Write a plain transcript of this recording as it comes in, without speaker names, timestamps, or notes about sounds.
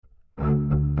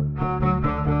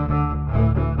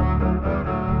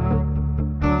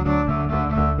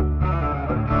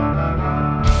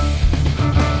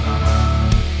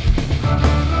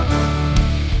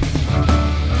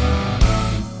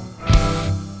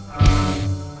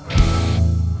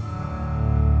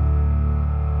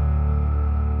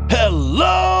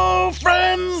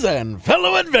and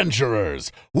fellow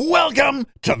adventurers. Welcome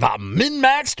to the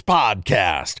Min-Maxed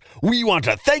Podcast. We want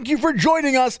to thank you for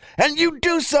joining us, and you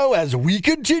do so as we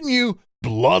continue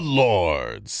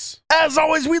Bloodlords. As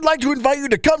always, we'd like to invite you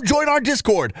to come join our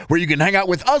Discord, where you can hang out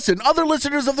with us and other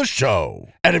listeners of the show.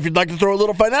 And if you'd like to throw a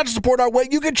little financial support our way,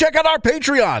 you can check out our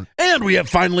Patreon. And we have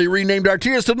finally renamed our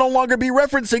tiers to no longer be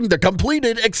referencing the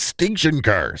completed Extinction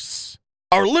Curse.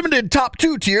 Our limited top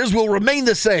 2 tiers will remain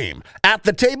the same, At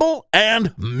the Table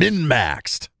and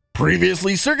Min-Maxed.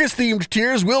 Previously circus-themed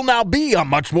tiers will now be a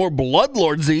much more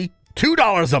Bloodlordsy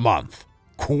 $2 a month,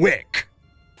 Quick,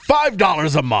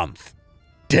 $5 a month,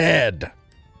 Dead,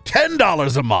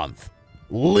 $10 a month,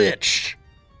 Lich,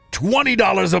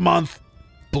 $20 a month,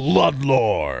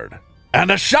 Bloodlord.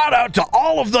 And a shout out to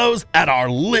all of those at our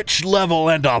Lich level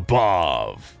and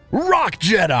above. Rock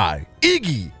Jedi,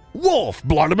 Iggy, Wolf,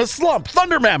 Blartimus Slump,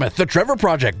 Thunder Mammoth, The Trevor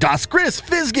Project, Das Chris,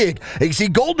 Fizzgig, AC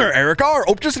Goldner, Eric R,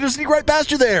 Ope just gonna sneak right past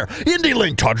you there, Indie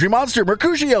Link, Tawdry Monster,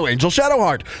 Mercutio, Angel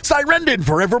Shadowheart, Cyrendon,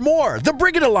 Forevermore, The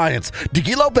Brigand Alliance,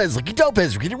 Dicky Lopez, Licky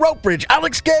Topez, Rickety Ropebridge,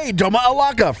 Alex K, Doma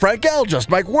Alaka, Frank L, Just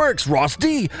Mike Works, Ross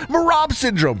D, Marab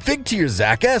Syndrome, Fig Tears,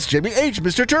 Zach S, Jimmy H,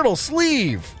 Mr. Turtle,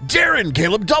 Sleeve, Darren,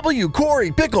 Caleb W,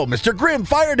 Corey, Pickle, Mr. Grimm,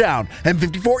 Firedown,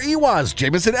 M54 Ewas,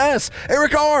 Jameson S,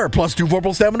 Eric R, plus 2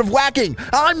 Vorpal Stamina of Whacking,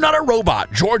 I'm Not a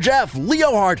Robot, George F,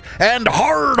 Leo Hart, and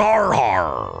Hard Har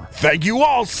Har. Thank you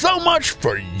all so much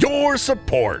for your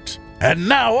support. And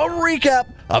now a recap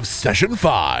of Session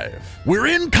 5. We're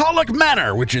in Colic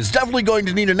Manor, which is definitely going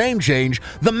to need a name change,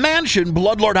 the mansion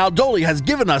Bloodlord Haldoli has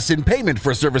given us in payment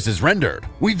for services rendered.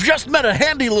 We've just met a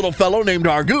handy little fellow named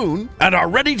Argoon, and are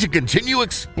ready to continue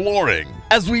exploring,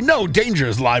 as we know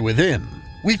dangers lie within.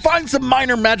 We find some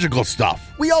minor magical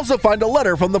stuff. We also find a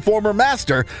letter from the former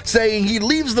master saying he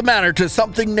leaves the manor to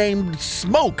something named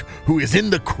Smoke, who is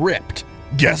in the crypt.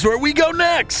 Guess where we go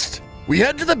next? We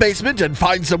head to the basement and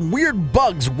find some weird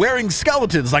bugs wearing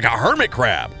skeletons like a hermit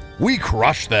crab. We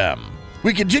crush them.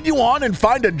 We continue on and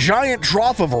find a giant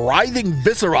trough of writhing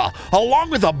viscera along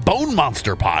with a bone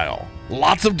monster pile.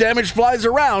 Lots of damage flies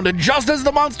around, and just as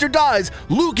the monster dies,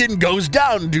 Lucan goes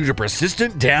down due to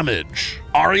persistent damage.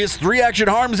 Arius 3-action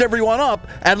harms everyone up,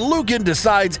 and Lucan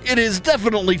decides it is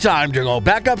definitely time to go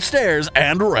back upstairs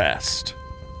and rest.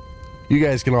 You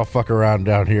guys can all fuck around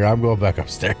down here. I'm going back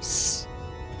upstairs.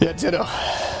 Yeah, ditto.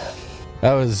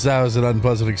 That was an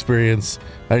unpleasant experience.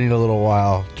 I need a little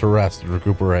while to rest and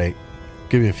recuperate.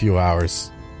 Give me a few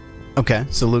hours. Okay,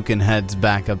 so Lucan heads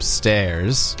back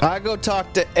upstairs. I go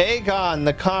talk to Aegon,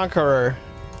 the Conqueror.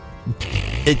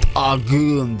 It's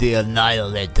Argoon the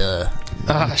Annihilator.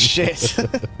 Ah, shit.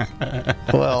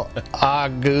 Well,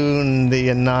 Argoon the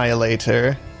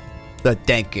Annihilator.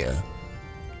 Thank you.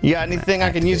 You got anything I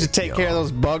can use to take care of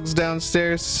those bugs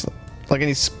downstairs? Like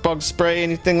any bug spray,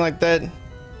 anything like that?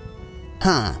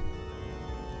 Huh.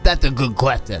 That's a good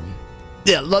question.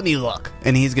 Yeah, let me look.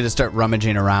 And he's going to start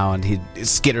rummaging around. He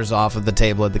skitters off of the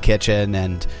table at the kitchen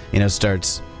and,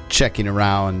 starts checking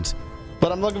around.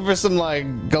 But I'm looking for some,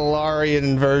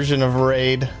 Galarian version of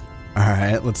Raid. All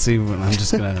right, let's see. I'm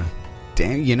just going to...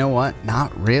 Damn, you know what?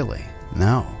 Not really.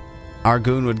 No.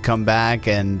 Argoon would come back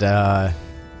and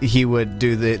he would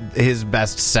do his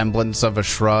best semblance of a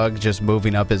shrug, just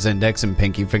moving up his index and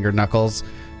pinky finger knuckles.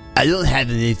 I don't have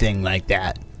anything like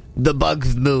that. The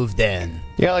bugs moved in.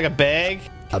 You got, a bag?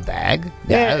 A bag?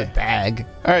 Yeah. I have a bag.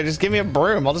 All right, just give me a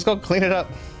broom. I'll just go clean it up.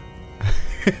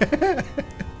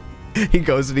 He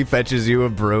goes and he fetches you a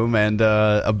broom and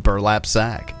a burlap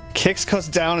sack. Kix goes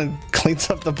down and cleans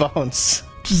up the bones.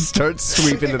 Just starts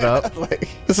sweeping it up.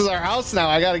 This is our house now.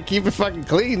 I gotta keep it fucking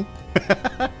clean.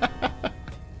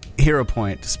 Hero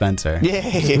point, Spencer.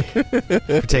 Yay.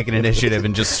 For taking initiative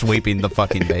and just sweeping the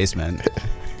fucking basement.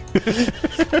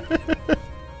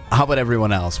 How about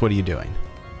everyone else? What are you doing?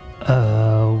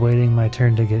 Waiting my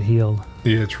turn to get healed.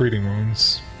 Yeah, treating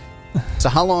wounds. So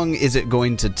how long is it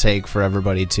going to take for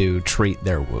everybody to treat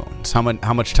their wounds? How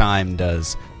much time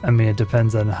does... I mean, it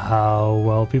depends on how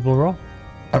well people roll.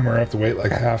 I'm going to have to wait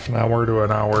half an hour to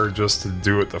an hour just to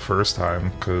do it the first time,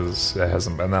 because it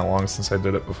hasn't been that long since I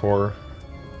did it before.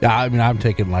 Yeah, I mean, I'm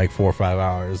taking 4 or 5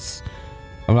 hours.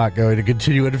 I'm not going to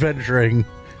continue adventuring,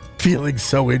 feeling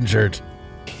so injured.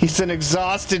 He's an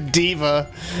exhausted diva.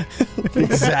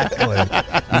 Exactly.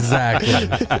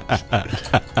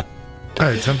 I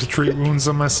attempt to treat wounds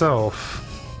on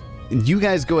myself. You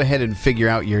guys go ahead and figure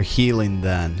out your healing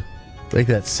then. Make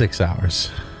that 6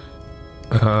 hours.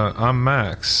 I'm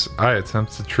Max. I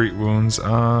attempt to treat wounds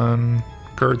on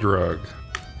Gurdrug.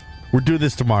 We're doing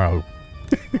this tomorrow.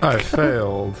 I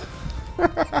failed.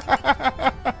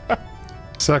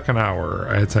 Second hour,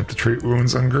 I attempt to treat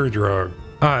wounds on Gurdrug.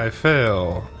 I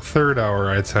fail. Third hour,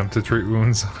 I attempt to treat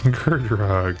wounds on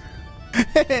Gurdrug.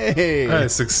 Hey! I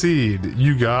succeed.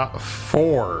 You got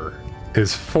 4.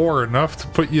 Is 4 enough to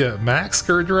put you at max,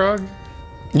 Gurdrug?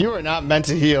 You are not meant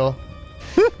to heal.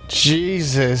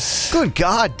 Jesus. Good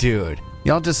God, dude.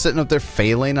 Y'all just sitting up there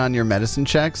failing on your medicine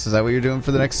checks? Is that what you're doing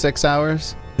for the next 6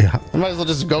 hours? Yeah. I might as well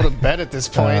just go to bed at this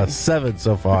point. 7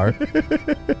 so far.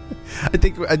 I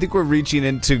think we're reaching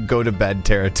into go to bed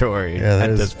territory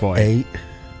at this point. 8.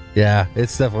 Yeah,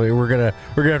 it's definitely we're gonna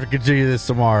have to continue this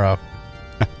tomorrow.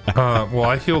 Well,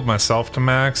 I healed myself to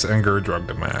max and Gurdrug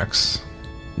to max.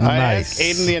 I Nice. asked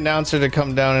Aiden the announcer to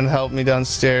come down and help me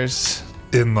downstairs.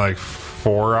 In like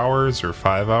 4 hours or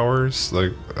 5 hours?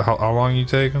 Like, how long you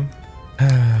taking?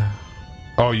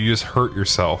 Oh, you just hurt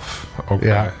yourself. Okay.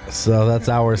 Yeah. So that's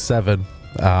hour 7.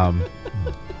 I'm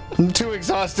too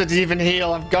exhausted to even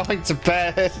heal. I'm going to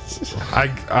bed.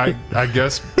 I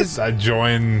guess I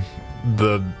join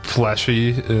the fleshy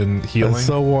in healing. I'm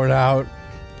so worn out.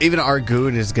 Even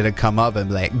Argoon is going to come up and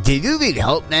be like, Do you need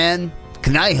help, man?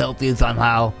 Can I help you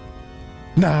somehow?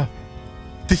 No.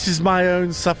 This is my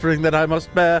own suffering that I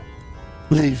must bear.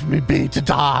 Leave me be to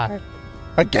die.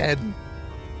 Again.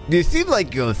 You seem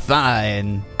like you're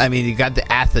fine. I mean, you got the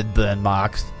acid burn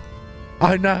marks.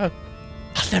 I know.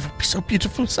 I'll never be so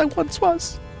beautiful as I once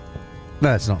was. No,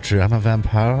 that's not true. I'm a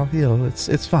vampire. I'll heal.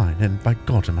 It's fine. And by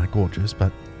God, am I gorgeous,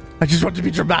 but I just want to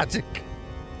be dramatic.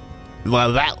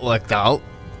 Well, that worked out.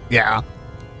 Yeah.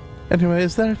 Anyway,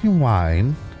 is there any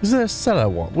wine? Is there a cellar?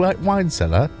 Wine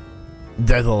cellar?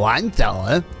 There's a wine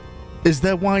cellar. Is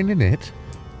there wine in it?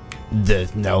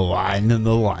 There's no wine in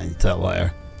the wine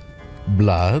cellar.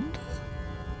 Blood?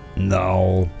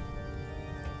 No.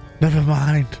 Never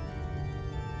mind.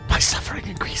 My suffering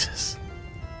increases.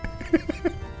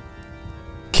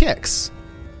 Kix,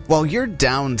 while you're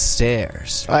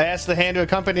downstairs, I asked the hand to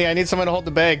accompany. I need someone to hold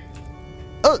the bag.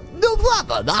 Oh, no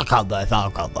problem.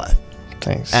 I'll come with.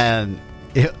 Thanks. and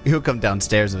he'll come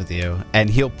downstairs with you, and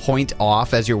he'll point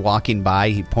off as you're walking by.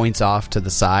 He points off to the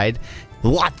side,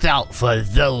 Watch out for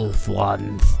those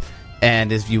ones.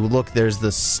 and if you look, there's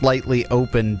this slightly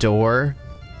open door,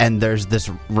 and there's this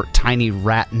tiny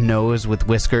rat nose with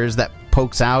whiskers that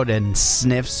pokes out and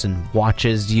sniffs and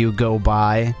watches you go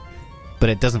by, but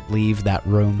it doesn't leave that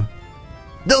room.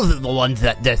 Those are the ones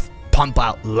that just pump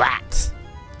out rats.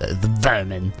 The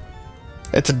vermin.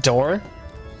 It's a door,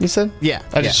 you said? Yeah,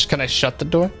 Can I shut the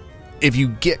door? if you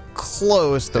get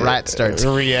close, the rat starts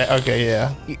Okay,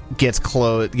 yeah. gets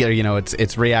close. You know,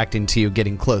 it's reacting to you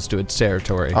getting close to its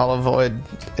territory. I'll avoid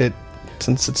it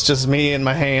since it's just me and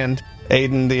my hand.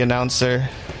 Aiden, the announcer.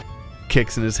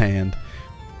 Kicks in his hand.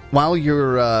 While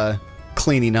you're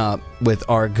cleaning up with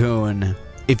Argoon,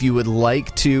 if you would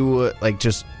like to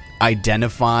just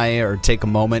identify or take a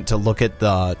moment to look at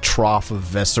the trough of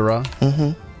viscera,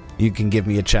 you can give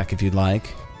me a check if you'd like.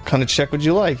 What kind of check would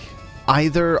you like?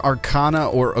 Either Arcana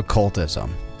or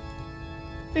Occultism.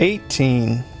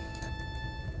 18.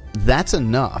 That's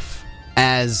enough.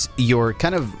 As you're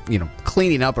kind of,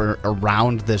 cleaning up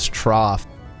around this trough,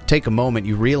 take a moment,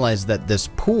 you realize that this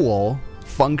pool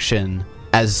function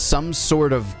as some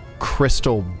sort of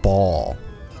crystal ball.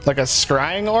 Like a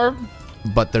scrying orb?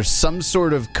 But there's some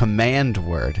sort of command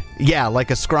word. Yeah,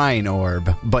 like a scrying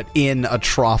orb, but in a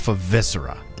trough of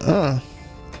viscera.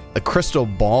 The crystal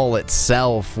ball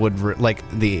itself would,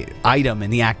 the item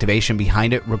and the activation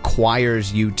behind it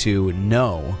requires you to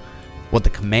know what the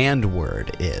command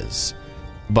word is.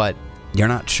 But you're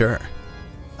not sure.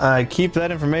 I keep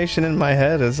that information in my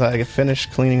head as I finish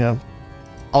cleaning up.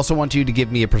 Also want you to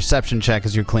give me a perception check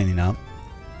as you're cleaning up.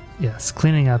 Yes,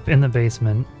 cleaning up in the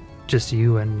basement. Just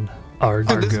you and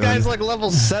Argoon. This guy's like level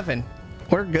 7.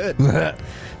 We're good.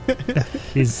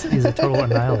 He's a total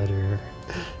annihilator.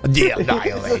 The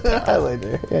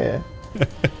annihilator. Yeah.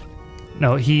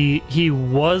 No, he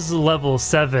was level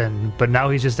 7, but now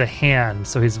he's just a hand,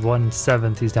 so he's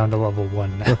 1/7. He's down to level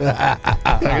 1 now.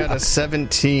 I got a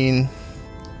 17.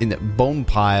 In the bone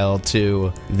pile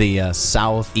to the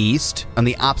southeast, on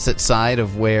the opposite side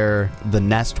of where the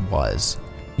nest was,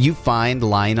 you find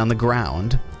lying on the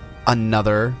ground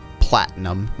another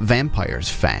platinum vampire's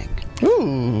fang.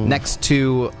 Ooh. Next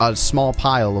to a small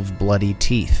pile of bloody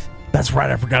teeth. That's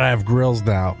right. I forgot I have grills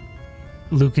now.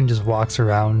 Lucan just walks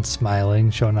around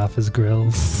smiling, showing off his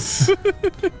grills.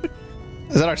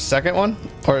 Is that our second one?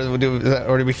 Or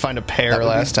did we find a pair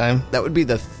last time? That would be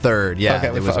the third. Yeah, Okay,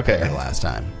 it was a okay. pair last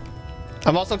time.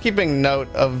 I'm also keeping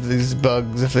note of these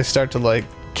bugs. If they start to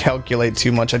calculate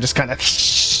too much, I just kind of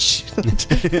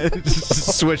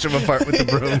Swish them apart with the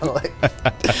broom.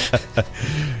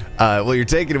 Well, you're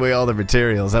taking away all the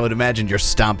materials. I would imagine you're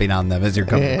stomping on them as you're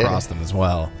coming across them as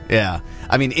well. Yeah.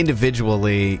 I mean,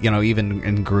 individually, even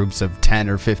in groups of 10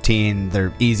 or 15,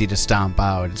 they're easy to stomp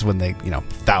out. It's when they,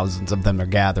 thousands of them are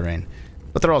gathering.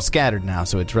 But they're all scattered now,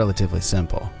 so it's relatively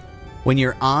simple. When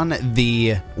you're on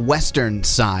the western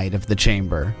side of the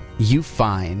chamber, you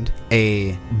find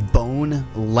a bone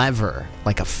lever,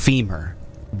 like a femur,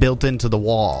 built into the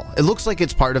wall. It looks like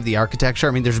it's part of the architecture.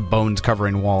 I mean, there's bones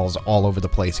covering walls all over the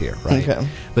place here, right? Okay.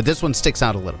 But this one sticks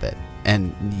out a little bit,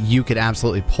 and you could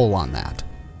absolutely pull on that.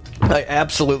 I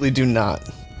absolutely do not,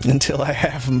 until I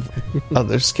have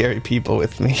other scary people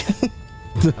with me.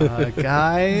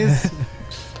 Guys?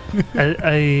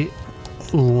 I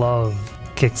love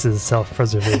Kix's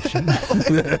self-preservation.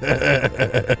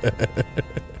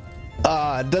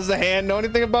 Does the hand know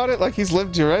anything about it? Like, he's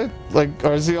lived here, right? Like,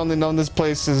 or has he only known this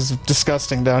place is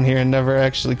disgusting down here and never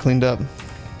actually cleaned up?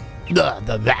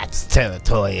 The rat's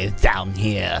territory is down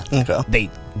here. Okay. They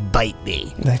bite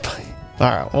me. They bite.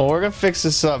 Alright, well, we're gonna fix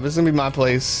this up. This is gonna be my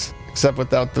place, except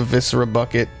without the viscera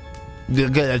bucket. You're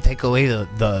gonna take away the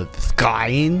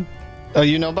scrying? Oh,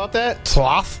 you know about that?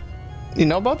 Cloth? You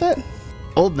know about that?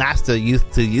 Old Master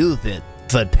used to use it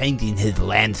for painting his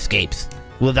landscapes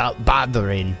without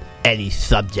bothering any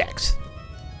subjects.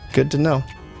 Good to know.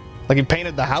 Like, he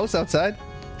painted the house outside?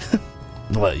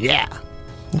 Well, yeah.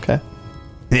 Okay.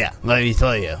 Yeah, let me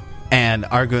tell you. And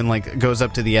Argun, goes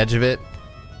up to the edge of it.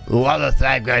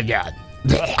 Waterside graveyard.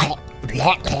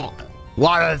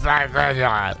 Waterside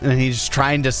graveyard. And he's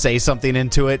trying to say something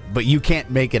into it, but you can't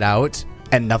make it out,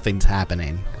 and nothing's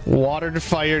happening.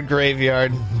 Water-fired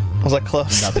graveyard. Was that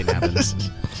close? Nothing happens.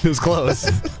 It was close.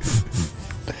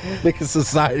 Make a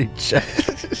society check.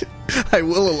 I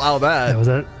will allow that.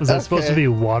 Yeah, was that supposed to be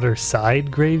Waterside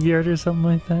Graveyard or something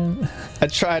like that? I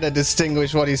try to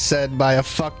distinguish what he said by a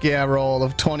fuck yeah roll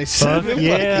of 27. Fuck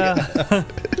yeah.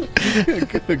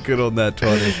 Good on that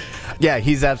 20. Yeah,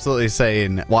 he's absolutely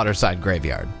saying Waterside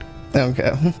Graveyard.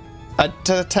 Okay. I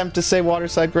attempt to say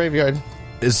Waterside Graveyard.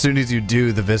 As soon as you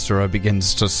do, the viscera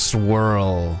begins to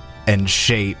swirl and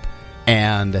shape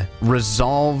and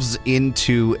resolves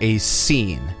into a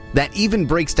scene that even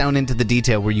breaks down into the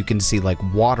detail where you can see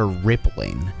water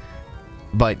rippling.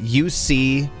 But you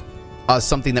see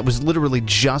something that was literally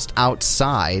just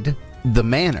outside the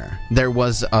manor. There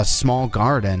was a small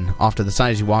garden off to the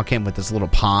side as you walk in with this little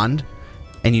pond,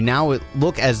 and you now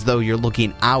look as though you're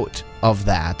looking out of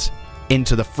that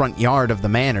into the front yard of the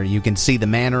manor. You can see the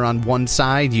manor on one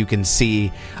side, you can see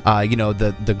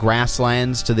the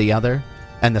grasslands to the other,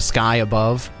 and the sky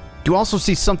above. You also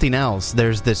see something else.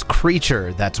 There's this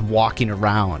creature that's walking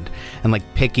around and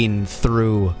picking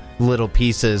through little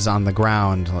pieces on the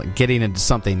ground, getting into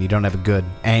something. You don't have a good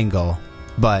angle,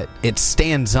 but it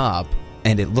stands up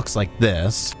and it looks like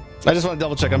this. I just want to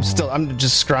double check. I'm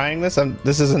just scrying this.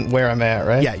 This isn't where I'm at,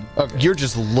 right? Yeah. Okay. You're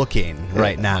just looking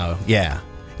right now. Yeah.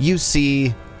 You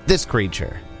see this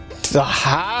creature. It's a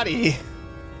hottie.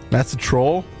 That's a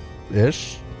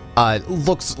troll-ish.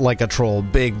 Looks like a troll.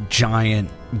 Big,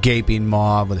 giant, gaping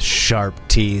maw with sharp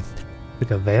teeth. Like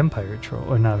a vampire troll.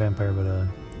 Or not a vampire, but a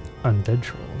undead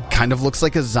troll. Kind of looks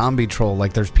like a zombie troll.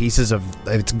 There's pieces of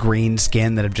its green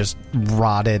skin that have just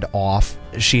rotted off.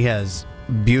 She has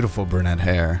beautiful brunette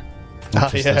hair.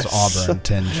 Just this auburn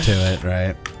tinge to it,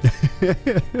 right?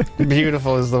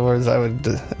 Beautiful is the words I would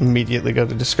immediately go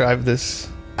to describe this.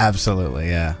 Absolutely,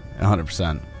 yeah.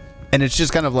 100%. And it's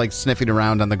just kind of sniffing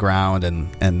around on the ground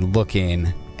and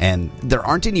looking. And there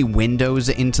aren't any windows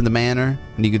into the manor.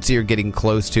 And you can see her getting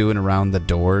close to and around the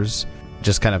doors.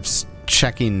 Just kind of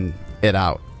checking it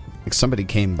out. Somebody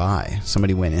came by.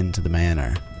 Somebody went into the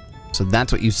manor. So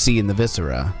that's what you see in the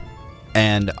viscera.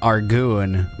 And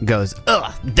Argun goes,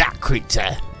 ugh, that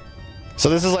creature. So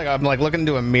this is I'm looking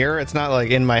into a mirror. It's not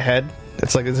in my head.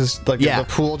 It's this is the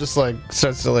pool just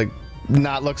starts to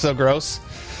not look so gross.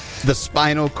 The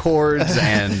spinal cords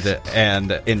and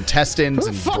intestines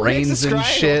and brains and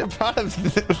shit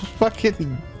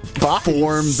fucking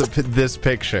form this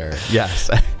picture. Yes.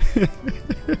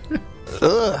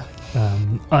 Ugh.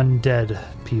 Undead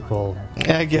people.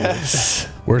 I guess.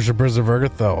 Where's your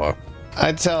Berservergathoa?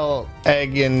 I tell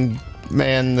Egg and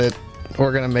Man that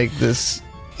we're gonna make this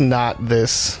not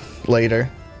this later.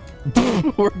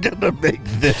 We're gonna make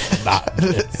this not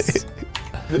this.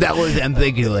 That was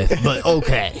ambiguous, but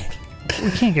okay.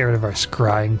 We can't get rid of our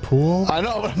scrying pool. I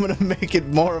know, but I'm gonna make it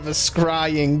more of a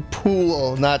scrying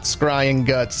pool, not scrying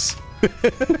guts.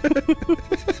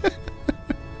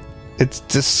 It's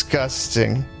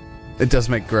disgusting. It does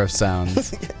make gross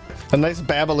sounds. A nice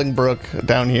babbling brook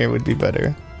down here would be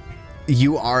better.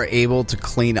 you are able to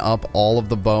clean up all of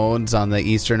the bones on the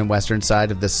eastern and western side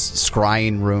of this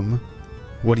scrying room.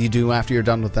 What do you do after you're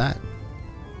done with that?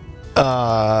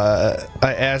 I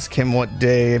ask him what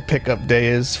day pickup day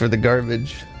is for the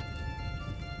garbage.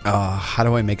 How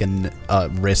do I make a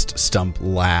wrist stump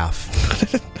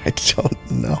laugh? I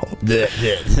don't know.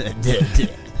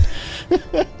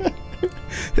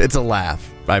 It's a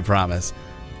laugh, I promise.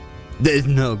 There's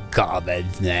no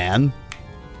garbage, man.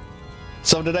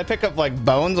 So did I pick up like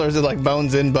bones, or is it like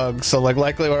bones and bugs? So like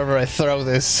likely wherever I throw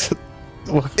this,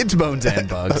 It's bones and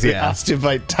bugs, the yeah.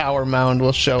 Ostevite tower mound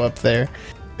will show up there.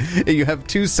 You have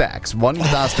 2 sacks, one with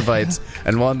ostevites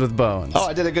and one with bones. Oh,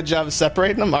 I did a good job of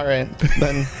separating them? All right.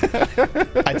 Then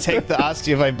I take the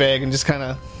Ostevite bag and just kind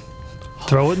of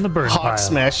Throw it in the burn hawk pile.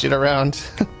 smash it around.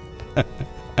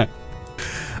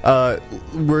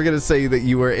 We're going to say that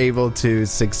you were able to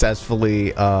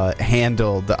successfully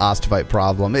handle the Ostevite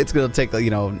problem. It's going to take,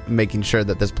 making sure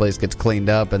that this place gets cleaned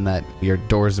up and that your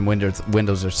doors and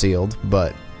windows are sealed,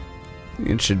 but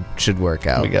it should work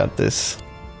out. We got this.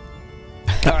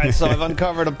 All right, so I've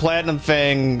uncovered a platinum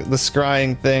fang, the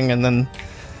scrying thing, and then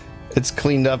it's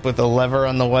cleaned up with a lever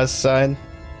on the west side.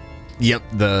 Yep,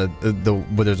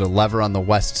 there's a lever on the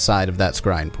west side of that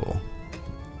scrying pool.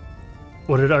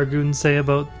 What did Argoon say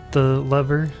about the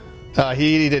lever?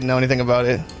 He didn't know anything about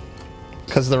it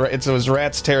because it was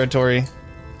rat's territory,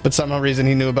 but somehow reason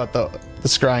he knew about the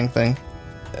scrying thing.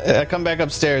 I come back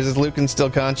upstairs. Is Lucan still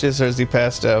conscious, or is he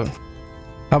passed out?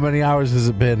 How many hours has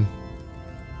it been?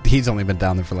 He's only been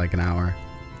down there for like an hour.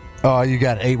 Oh, you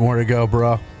got 8 more to go,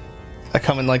 bro. I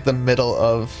come in like the middle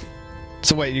of.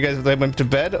 So wait, you guys they went to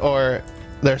bed, or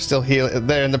they're still healing?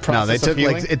 They're in the process. No, they took of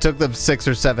healing? it took them 6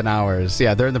 or 7 hours.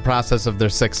 Yeah, they're in the process of their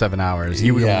 6-7 hours.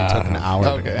 You would only took an hour,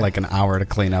 Okay. like an hour to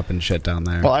clean up and shit down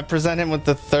there. Well, I present him with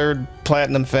the 3rd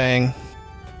platinum fang.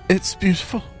 It's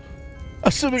beautiful.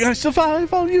 Assuming I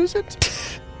survive, I'll use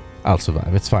it. I'll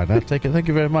survive. It's fine. I'll take it. Thank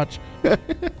you very much.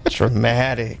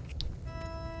 Dramatic.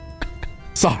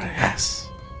 Sorry, yes.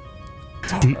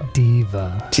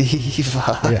 Diva.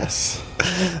 Diva. Yes.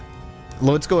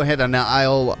 Let's go ahead and now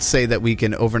I'll say that we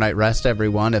can overnight rest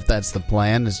everyone if that's the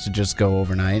plan, is to just go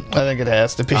overnight. I think it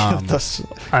has to be those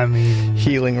I mean,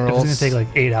 healing if rolls. it's gonna take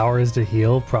like 8 hours to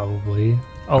heal, probably.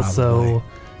 Also,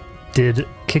 did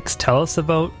Kix tell us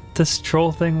about this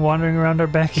troll thing wandering around our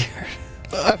backyard?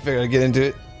 I figured I'd get into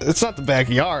it. It's not the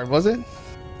backyard, was it?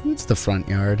 It's the front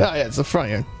yard. Oh, yeah, it's the front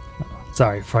yard.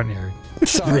 Sorry, front yard.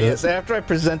 Sorry, yes. After I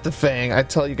present the fang, I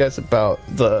tell you guys about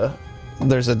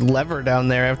there's a lever down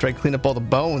there after I clean up all the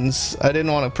bones. I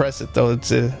didn't want to press it, though.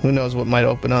 Who knows what might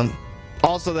open up.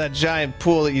 Also, that giant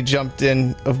pool that you jumped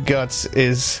in of guts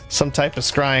is some type of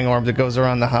scrying orb that goes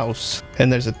around the house.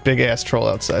 And there's a big-ass troll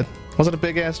outside. Was it a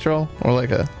big-ass troll? Or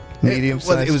like a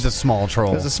medium-sized? It was a small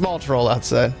troll. It was a small troll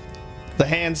outside. The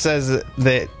hand says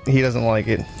that he doesn't like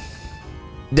it.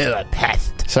 They're a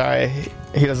pest. Sorry,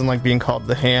 he doesn't like being called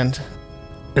the hand.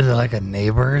 Is it like a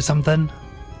neighbor or something?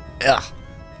 Ugh.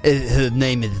 Her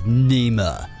name is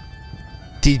Nima.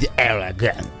 She's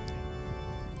arrogant.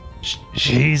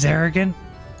 She's arrogant?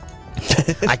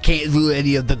 I can't do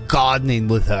any of the gardening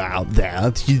with her out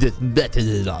there. She just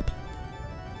messes it up.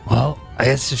 Well, I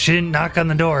guess if she didn't knock on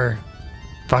the door,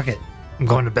 fuck it. I'm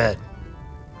going to bed.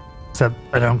 Except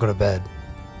I don't go to bed.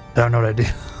 I don't know what I do.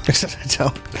 Except I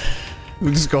don't.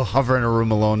 We just go hover in a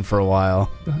room alone for a while.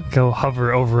 Go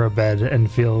hover over a bed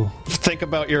and feel Think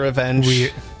about your revenge.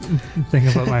 weird.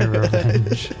 Think about my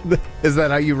revenge. Is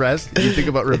that how you rest? You think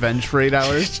about revenge for 8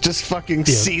 hours? Just fucking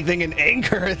seething in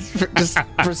anger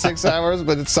for 6 hours,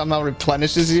 but it somehow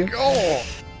replenishes you. Oh,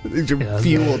 You're Yeah,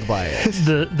 fueled by it.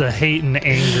 The hate and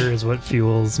anger is what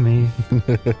fuels me.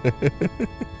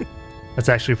 That's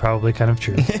actually probably kind of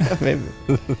true. yeah, maybe.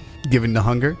 Given the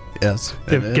hunger? Yes.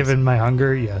 it is. Given my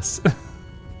hunger, yes.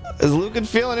 Is Lucan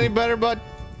feeling any better, bud?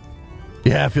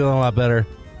 Yeah, feeling a lot better.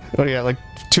 What do you got, like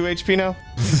 2 HP now?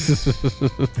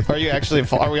 Are you actually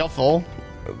full? Are we all full?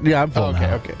 Yeah, I'm full Okay,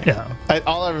 now. okay. Yeah.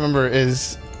 All I remember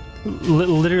is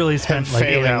Literally spent like 8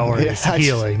 failing. hours Yeah,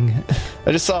 healing.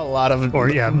 I just saw a lot of Or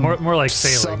yeah, more like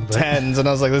failing. sub But 10s, and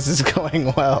I was like, this is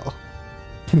going well.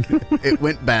 It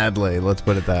went badly, let's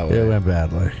put it that way. It went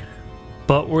badly.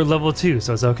 but we're level 2,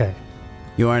 so it's okay.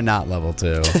 You are not level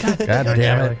 2. God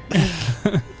damn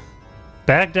it.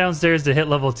 Back downstairs to hit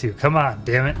level 2. Come on,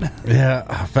 damn it.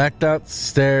 Yeah, back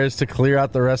downstairs to clear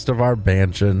out the rest of our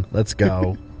mansion. Let's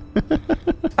go.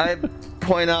 I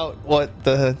point out what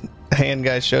the hand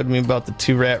guy showed me about the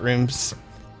 2 rat rooms.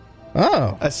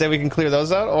 Oh. I say we can clear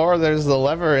those out, or there's the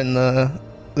lever in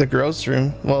the gross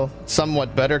room. Well,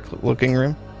 somewhat better looking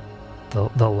room.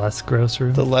 The less gross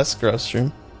room. The less gross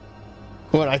room.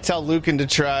 What, I tell Lucan to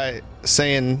try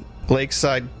saying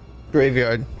Lakeside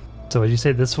Graveyard. So would you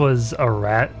say this was a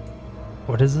rat?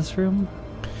 What is this room?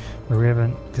 Or we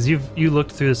haven't, because you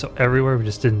looked through this everywhere. We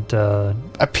just didn't.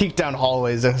 I peeked down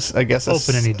hallways. I guess that's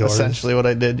Open any doors. essentially what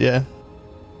I did. Yeah.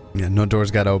 Yeah, no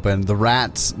doors got open. The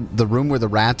room where the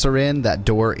rats are in, that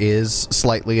door is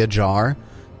slightly ajar,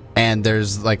 and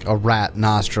there's like a rat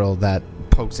nostril that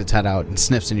pokes its head out and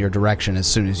sniffs in your direction as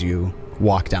soon as you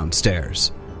walk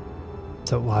downstairs.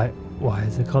 So why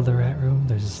is it called the rat room?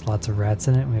 There's just lots of rats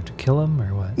in it. And we have to kill them,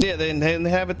 or what? Yeah, they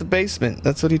inhabit the basement.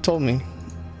 That's what he told me.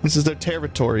 This is their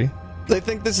territory. They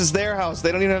think this is their house.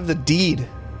 They don't even have the deed.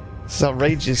 This is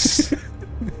outrageous.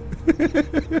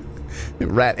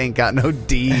 Rat ain't got no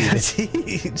deed. As you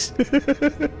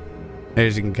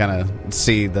can kind of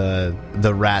see the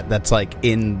rat that's like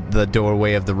in the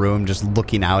doorway of the room just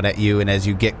looking out at you, and as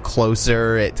you get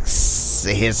closer it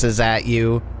hisses at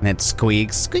you and it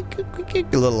squeaks squeak, squeak,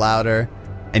 squeak, a little louder,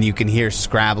 and you can hear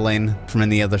scrabbling from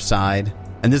the other side.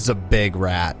 And this is a big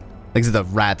rat. Like the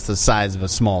rat's the size of a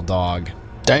small dog.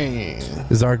 Dang.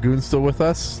 Is Argoon still with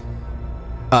us?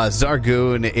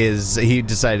 Zargoon he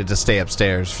decided to stay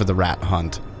upstairs for the rat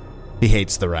hunt. He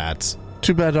hates the rats.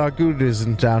 Too bad Argoon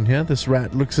isn't down here. This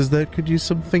rat looks as though it could use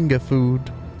some finger food.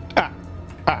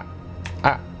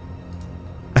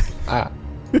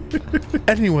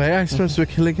 Anyway, I suppose we're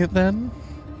killing it then?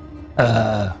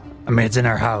 I mean, it's in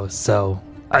our house, so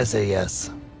I say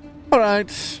yes. All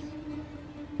right.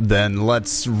 Then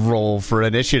let's roll for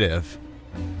initiative.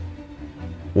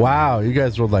 Wow, you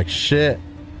guys rolled like shit.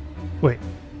 Wait,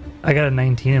 I got a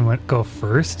 19 and went go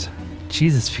first?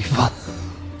 Jesus, people.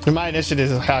 My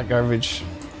initiative is hot garbage.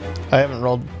 I haven't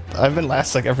rolled. I've been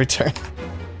last like every turn.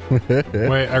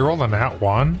 Wait, I rolled a nat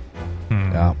 1?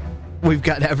 Yeah. We've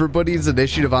got everybody's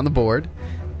initiative on the board,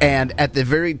 and at the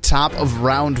very top of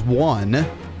round 1,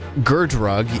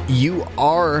 Gurdrug, you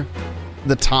are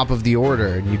the top of the order,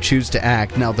 and you choose to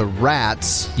act. Now the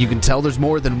rats, you can tell there's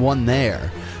more than one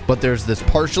there, but there's this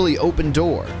partially open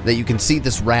door that you can see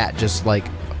this rat just like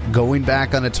going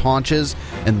back on its haunches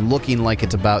and looking like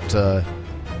it's about to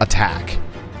attack.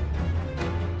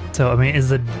 So, I mean, is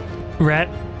the rat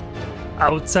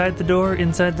outside the door,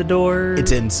 inside the door?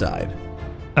 It's inside.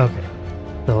 Okay.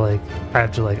 So, like, I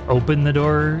have to, like, open the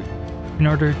door in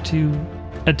order to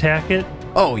attack it?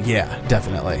 Oh, yeah,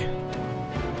 definitely.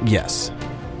 Yes.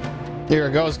 Here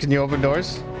it goes. Can you open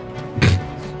doors?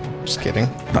 Just kidding.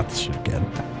 Not this shit again.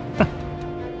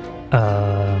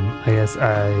 I guess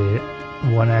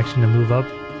one action to move up,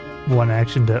 one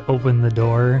action to open the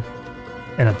door,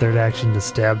 and a third action to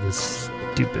stab this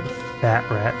stupid fat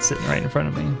rat sitting right in front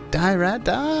of me. Die, rat,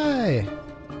 die!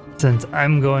 Since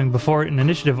I'm going before it in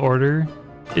initiative order,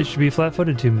 it should be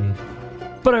flat-footed to me.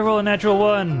 But I roll a natural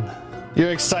 1.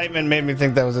 Your excitement made me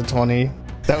think that was a 20.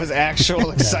 That was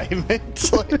actual excitement.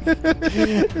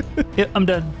 Yep, I'm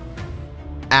done.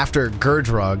 After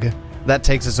Gurdrug, that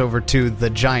takes us over to the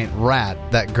giant rat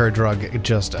that Gurdrug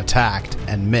just attacked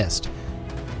and missed.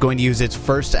 Going to use its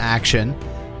first action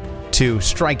to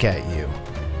strike at you.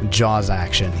 Jaws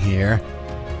action here.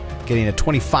 Getting a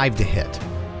 25 to hit.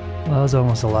 Well, that was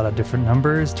almost a lot of different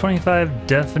numbers. 25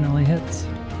 definitely hits.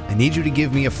 I need you to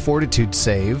give me a fortitude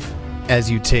save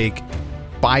as you take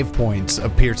 5 points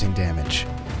of piercing damage.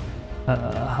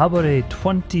 How about a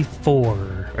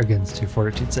 24 against your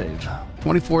fortitude save?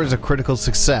 24 is a critical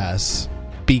success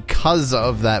because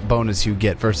of that bonus you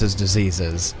get versus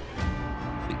diseases.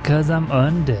 Because I'm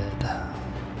undead.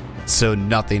 So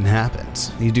nothing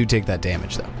happens. You do take that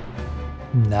damage, though.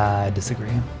 Nah, I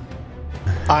disagree.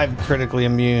 I'm critically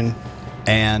immune.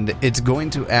 And it's going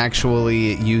to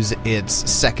actually use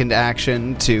its second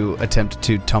action to attempt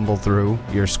to tumble through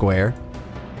your square.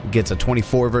 Gets a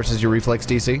 24 versus your reflex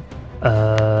DC.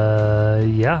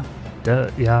 Yeah.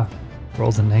 Yeah.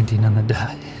 Rolls a 19 on the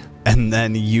die. And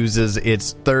then uses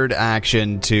its third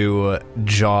action to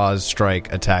Jaws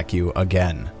strike attack you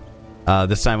again.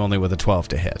 This time only with a 12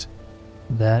 to hit.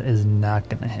 That is not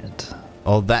going to hit.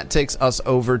 Well, that takes us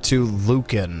over to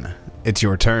Lucan. It's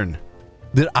your turn.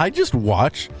 Did I just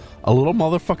watch a little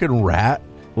motherfucking rat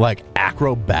like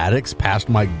acrobatics past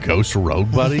my ghost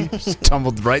road buddy?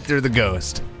 Tumbled right through the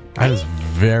ghost. That is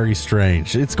very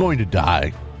strange. It's going to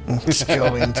die. It's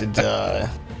going to die.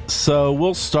 So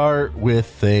we'll start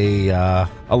with a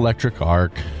electric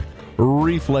arc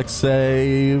reflex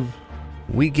save.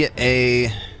 We get a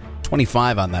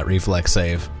 25 on that reflex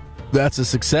save. That's a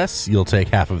success. You'll take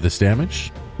half of this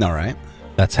damage. All right.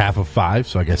 That's half of 5,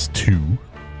 so I guess 2.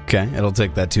 Okay, it'll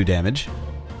take that 2 damage.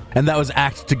 And that was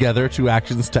act together, 2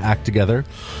 actions to act together.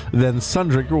 Then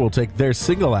Sundrinker will take their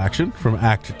single action from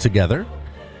act together.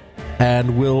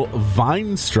 and will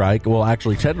Vine Strike, well,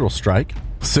 actually Tendril Strike,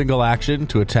 single action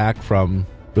to attack from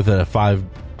with a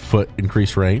 5-foot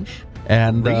increased range.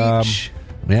 And Reach.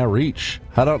 Reach.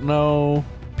 I don't know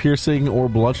piercing or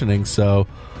bludgeoning, so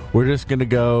we're just going to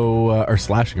go, or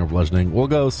slashing or bludgeoning. We'll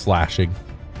go slashing.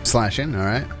 Slashing, all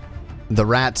right. The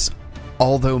rats,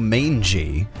 although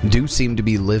mangy, do seem to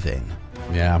be living.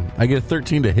 Yeah, I get a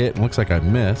 13 to hit, and looks like I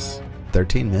miss.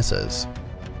 13 misses.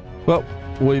 Well,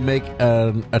 we make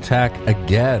an attack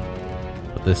again,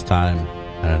 but this time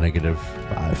at a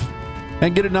 -5.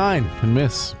 And get a 9 and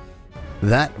miss.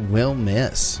 That will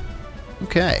miss.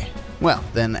 Okay. Well,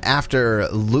 then after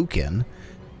Lucan,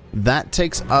 that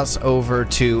takes us over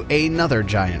to another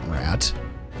giant rat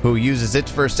who uses its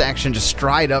first action to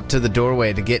stride up to the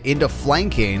doorway to get into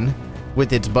flanking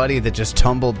with its buddy that just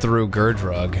tumbled through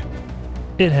Gurdrug.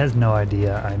 It has no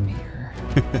idea I'm here.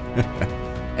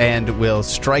 And will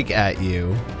strike at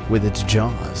you with its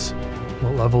jaws.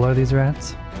 What level are these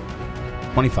rats?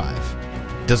 25.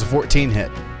 Does a 14 hit?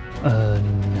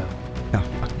 No.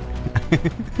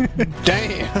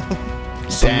 Damn.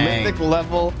 Some Dang. mythic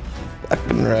level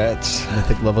fucking rats.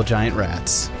 Mythic level giant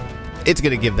rats. It's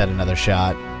going to give that another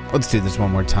shot. Let's do this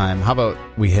one more time. How about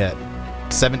we hit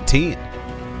 17?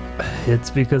 It's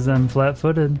because I'm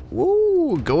flat-footed.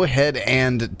 Woo! Go ahead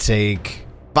and take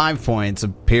 5 points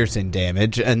of piercing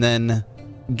damage, and then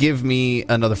give me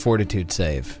another fortitude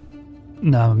save.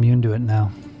 No, I'm immune to it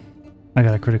now. I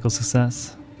got a critical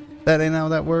success. That ain't how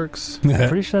that works. I'm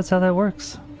pretty sure that's how that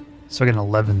works. So I got an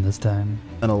 11 this time.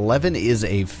 An 11 is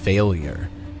a failure,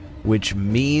 which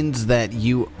means that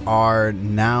you are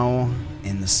now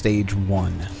in the stage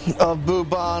 1 A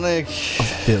bubonic. of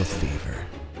filth fever.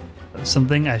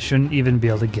 Something I shouldn't even be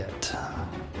able to get.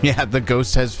 Yeah, the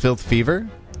ghost has filth fever?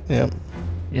 Yep.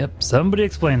 Yep, somebody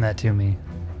explain that to me.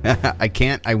 I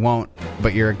can't, I won't,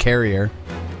 but you're a carrier.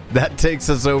 That takes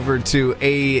us over to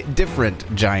a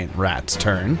different giant rat's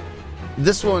turn.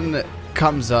 This one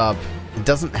comes up, it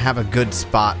doesn't have a good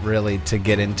spot really to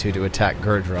get into to attack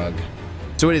Gurdrug.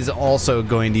 So it is also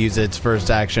going to use its first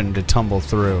action to tumble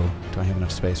through. Do I have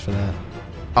enough space for that?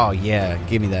 Oh yeah,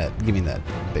 give me that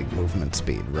big movement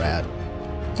speed, rat.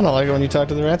 I don't like it when you talk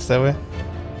to the rats that way.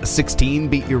 A 16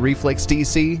 beat your reflex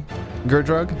DC,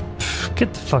 Gurdrug?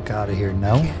 Get the fuck out of here,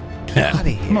 no. Out of I'm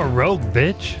here. a rogue,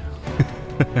 bitch.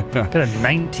 Got a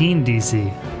 19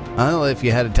 DC. Well, if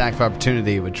you had attack of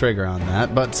opportunity, it would trigger on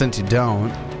that, but since you don't,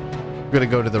 we're going to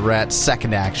go to the rat's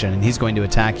second action, and he's going to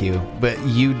attack you. But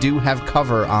you do have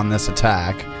cover on this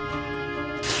attack.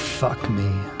 Fuck me.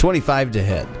 25 to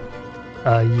hit.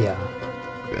 Yeah.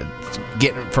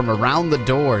 Get from around the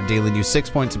door, dealing you 6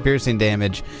 points of piercing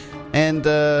damage. And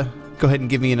go ahead and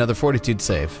give me another fortitude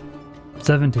save.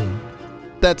 17.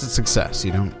 That's a success.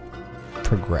 You don't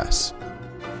progress.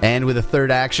 And with a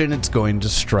third action, it's going to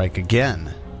strike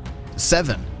again.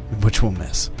 7, which will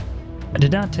miss. I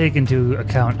did not take into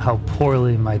account how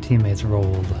poorly my teammates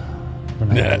rolled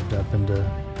when I moved up into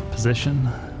position.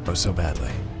 Oh, so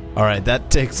badly. All right, that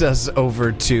takes us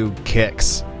over to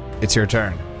Kix. It's your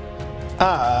turn.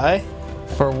 I,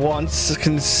 for once,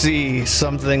 can see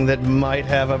something that might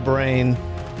have a brain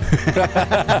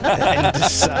and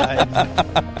decide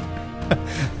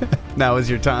Now is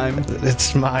your time.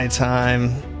 it's my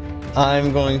time.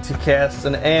 I'm going to cast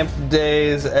an Amped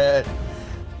Daze at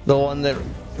the one that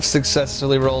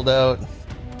successfully rolled out.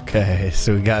 Okay,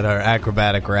 so we got our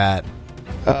acrobatic rat.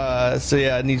 So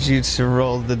yeah, I need you to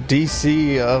roll the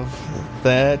DC of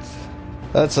that.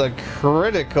 That's a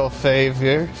critical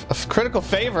favor. A critical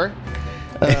favor.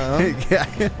 Yeah,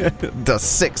 the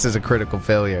 6 is a critical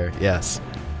failure. Yes.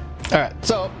 All right,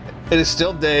 so it is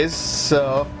still days,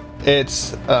 so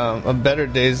it's a better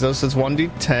days though. So it's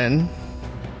 1d10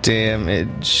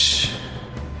 damage.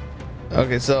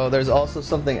 Okay, so there's also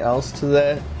something else to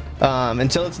that.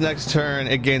 Until its next turn,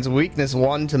 it gains weakness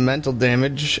 1 to mental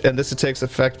damage, and this takes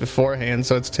effect beforehand,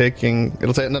 so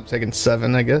it'll end up taking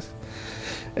 7, I guess.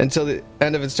 Until the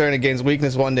end of its turn, it gains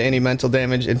weakness 1 to any mental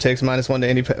damage and takes -1 to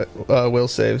any will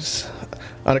saves.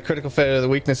 On a critical failure, the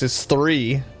weakness is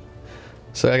 3,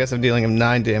 so I guess I'm dealing him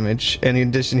 9 damage, and in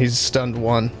addition, he's stunned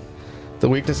 1. The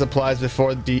weakness applies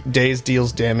before Daze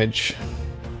deals damage.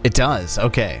 It does.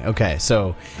 Okay.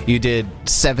 So you did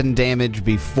 7 damage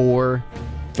before.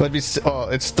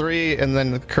 It's 3, and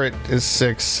then the crit is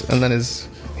 6, and then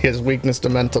he has weakness to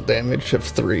mental damage of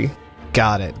 3.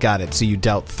 Got it. So you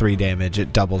dealt 3 damage.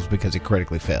 It doubles because he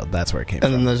critically failed. That's where it came And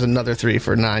from. then there's another 3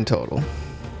 for 9 total.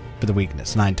 For the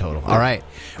weakness, 9 total. All right.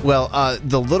 Well,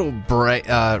 the little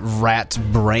rat's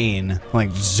brain,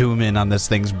 like zoom in on this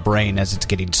thing's brain as it's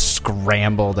getting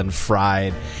scrambled and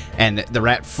fried, and the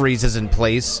rat freezes in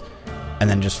place, and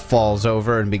then just falls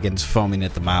over and begins foaming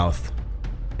at the mouth.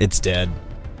 It's dead.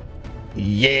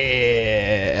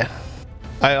 Yeah.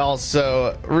 I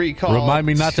also recall. Remind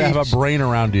me not to have a brain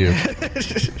around you.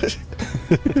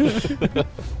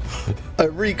 I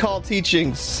recall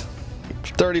teachings.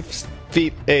 30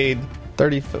 feet aid.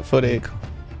 30-foot aid.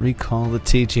 Recall the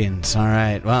teachings. All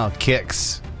right. Well,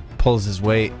 Kix pulls his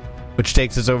weight, which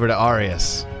takes us over to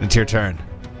Arius. It's your turn.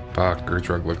 Fuck,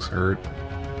 Gerdrug looks hurt.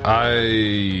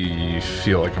 I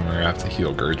feel like I'm going to have to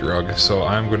heal Gerdrug, so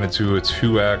I'm going to do a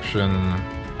 2-action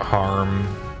harm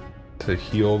to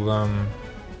heal them.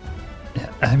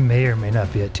 Yeah, I may or may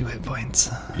not be at 2 hit points.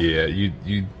 Yeah, you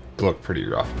look pretty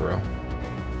rough, bro.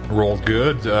 Rolled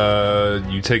good.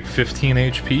 You take 15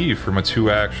 HP from a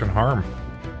 2-action harm.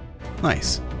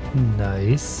 Nice.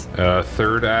 Nice.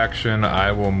 Third action,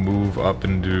 I will move up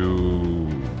into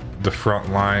the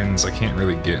front lines. I can't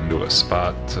really get into a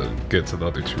spot to get to the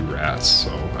other 2 rats,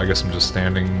 so I guess I'm just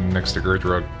standing next to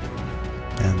Gerdrug.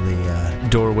 And the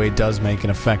doorway does make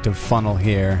an effective funnel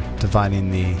here,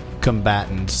 dividing the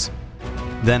combatants.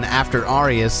 Then after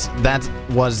Arius, that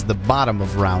was the bottom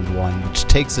of round 1, which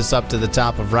takes us up to the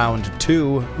top of round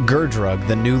 2. Gerdrug,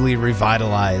 the newly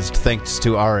revitalized, thanks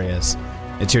to Arius.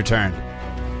 It's your turn.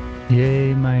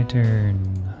 Yay, my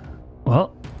turn.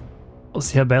 Well, we'll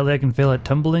see how badly I can fail at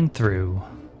tumbling through.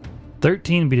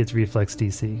 13 beat its reflex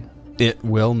DC. It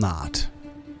will not.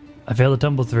 I failed to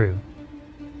tumble through.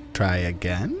 Try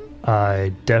again?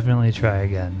 I definitely try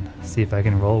again. See if I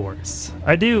can roll worse.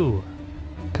 I do!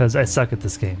 Because I suck at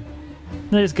this game.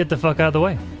 Then I just get the fuck out of the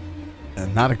way.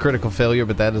 Not a critical failure,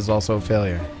 but that is also a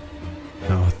failure.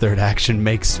 No, third action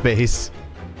makes space.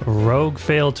 Rogue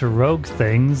failed to rogue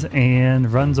things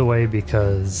and runs away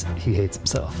because he hates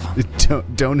himself.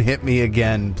 Don't hit me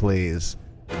again, please.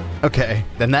 Okay,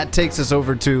 then that takes us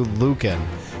over to Lucan.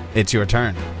 It's your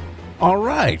turn. All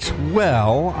right.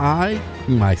 Well, I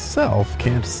myself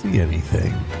can't see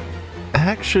anything.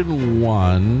 Action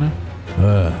 1.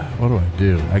 What do I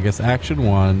do? I guess action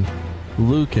 1,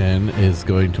 Lucan is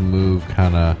going to move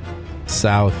kind of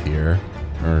south here,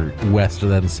 or west and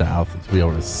then south, to be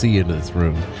able to see into this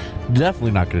room.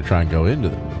 Definitely not going to try and go into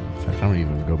the room. In fact, I'm going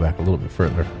to even go back a little bit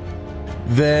further.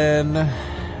 Then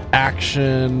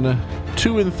action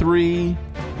 2 and 3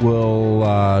 will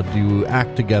do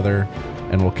act together,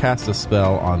 and we'll cast a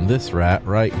spell on this rat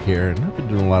right here. And I've been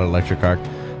doing a lot of electric arc.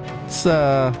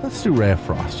 Let's do Ray of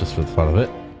Frost just for the fun of it.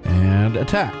 And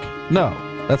attack. No,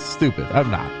 that's stupid.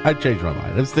 I'm not. I changed my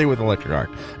mind. Let's stay with electric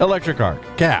arc. Electric arc.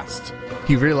 Cast.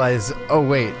 You realize, oh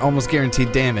wait, almost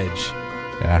guaranteed damage.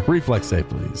 Yeah, reflex save,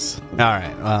 please.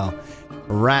 Alright, well,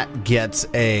 rat gets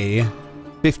a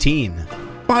 15.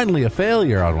 Finally a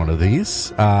failure on one of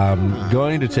these.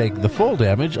 Going to take the full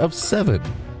damage of 7.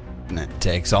 And it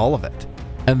takes all of it.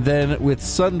 And then with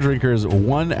Sundrinker's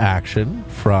 1 action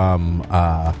from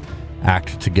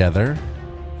Act Together,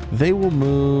 they will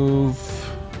move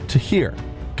to here,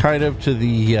 kind of to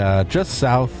the just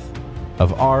south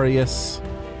of Arius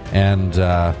and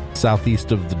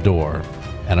southeast of the door.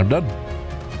 And I'm done.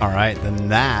 All right, then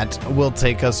that will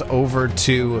take us over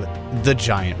to the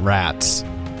giant rats.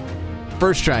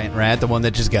 First giant rat, the one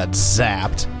that just got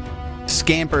zapped,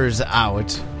 scampers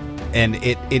out, and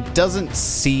it doesn't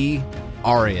see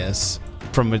Arius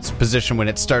from its position when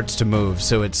it starts to move.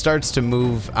 So it starts to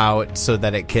move out so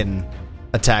that it can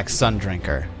attack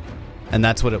Sundrinker. And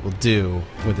that's what it will do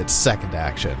with its second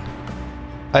action.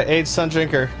 I aid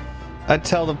Sundrinker. I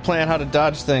tell the plant how to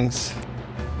dodge things.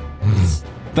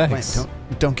 Thanks.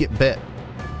 Wait, don't get bit.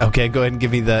 Okay, go ahead and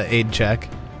give me the aid check.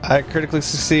 I critically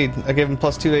succeed. I gave him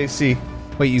 +2 AC.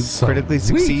 Wait, you So critically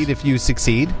succeed if you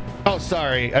succeed? Oh,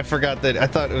 sorry. I forgot that. I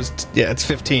thought it was... Yeah, it's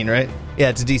 15, right? Yeah,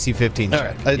 it's a DC 15 All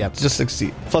check. right. I Yep. just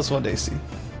succeed. +1 to AC.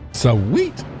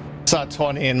 Sweet. Saw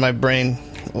 20 and my brain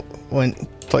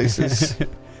went places.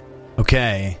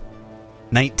 Okay.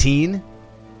 19?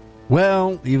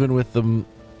 Well, even with the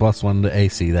 +1 to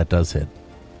AC, that does hit.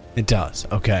 It does.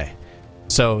 Okay.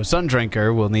 So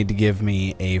Sundrinker will need to give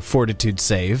me a fortitude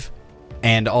save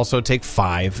and also take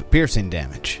 5 piercing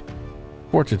damage.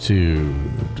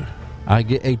 Fortitude. I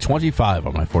get a 25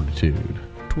 on my fortitude.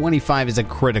 25 is a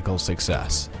critical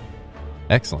success.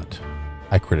 Excellent.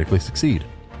 I critically succeed.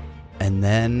 And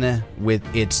then with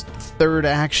its third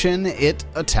action, it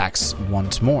attacks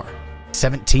once more.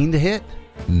 17 to hit?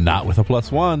 Not with a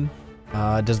 +1.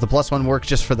 Does the +1 work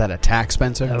just for that attack,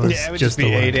 Spencer? That was Yeah, it would just just be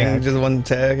the one aiding. attack. Just one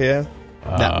attack, yeah.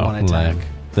 That one attack. Lame.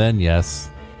 Then yes.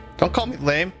 Don't call me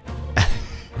lame.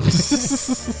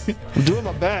 I'm doing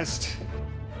my best.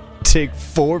 Take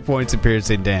 4 points of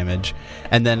piercing damage,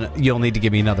 and then you'll need to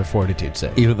give me another fortitude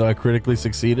save. Even though I critically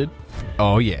succeeded.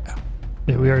 Oh, yeah.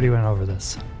 Yeah, we already went over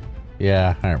this.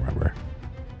 Yeah, I remember.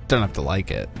 Don't have to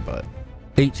like it, but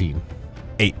 18.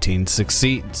 18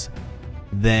 succeeds.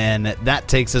 Then that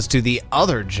takes us to the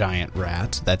other giant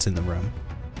rat that's in the room.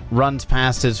 Runs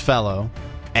past his fellow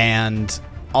and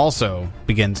also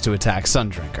begins to attack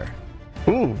Sundrinker.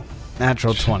 Ooh.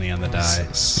 Natural 20 on the die.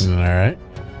 All right.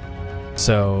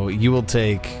 So you will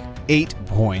take 8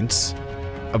 points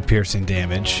of piercing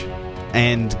damage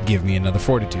and give me another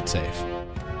fortitude save.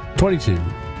 22.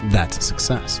 That's a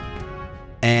success.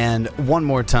 And one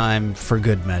more time for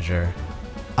good measure.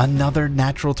 Another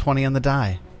natural 20 on the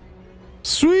die.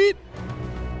 Sweet.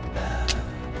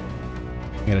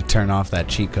 I'm going to turn off that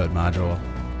cheat code module.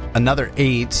 Another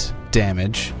 8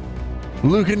 damage,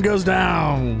 Lucan goes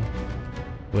down.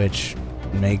 which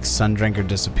makes Sundrinker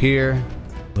disappear.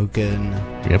 Lucan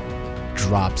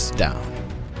drops down.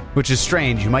 Which is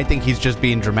strange. You might think he's just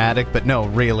being dramatic, but no,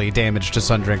 really, damage to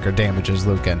Sundrinker damages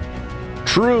Lucan.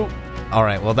 True. All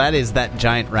right, well, that is that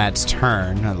giant rat's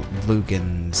turn.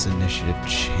 Lucan's initiative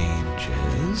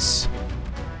changes.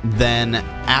 Then,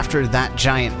 after that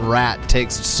giant rat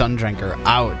takes Sundrinker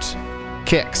out,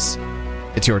 Kicks,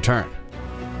 it's your turn.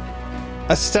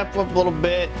 I step up a little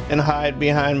bit and hide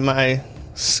behind my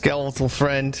skeletal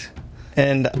friend.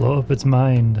 And Blow up its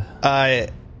mind. you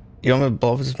want me to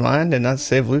blow up his mind and not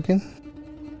save Lucan?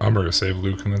 I'm going to save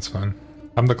Lucan, it's fine.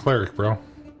 I'm the cleric, bro.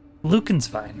 Lucan's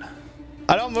fine.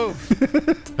 I don't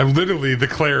move. I'm literally the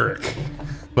cleric.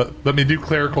 Let me do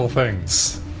clerical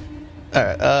things.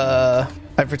 Alright,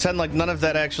 I pretend like none of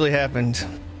that actually happened.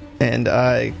 And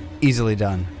I Easily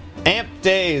done. amp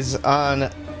days on...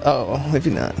 Oh,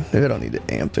 maybe not. Maybe I don't need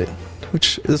to amp it.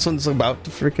 Which, this one's about to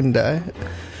freaking die.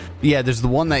 Yeah, there's the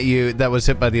one that was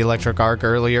hit by the electric arc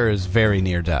earlier is very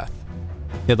near death.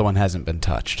 The other one hasn't been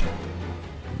touched.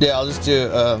 Yeah, I'll just do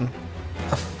a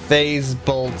phase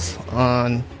bolt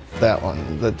on that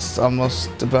one. That's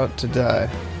almost about to die.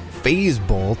 Phase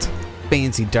Bolt,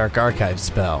 fancy Dark Archive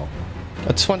spell.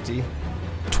 A 20.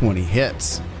 20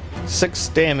 hits. 6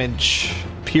 damage.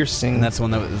 Piercing. And that's the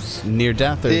one that was near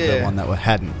death, or the Yeah. one that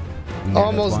hadn't? Near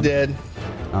almost death one? dead.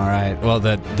 All right. Well,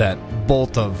 that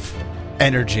bolt of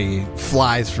energy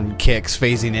flies from Kicks,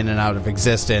 phasing in and out of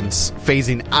existence,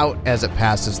 phasing out as it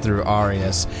passes through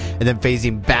Arius, and then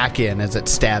phasing back in as it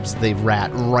stabs the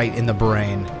rat right in the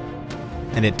brain,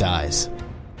 and it dies.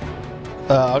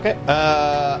 Okay.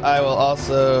 I will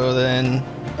also then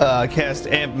cast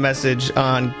Amp Message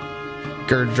on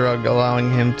Gerdrug,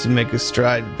 allowing him to make a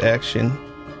stride action.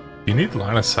 You need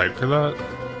line of sight for that?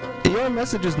 Your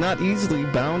message is not easily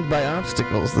bound by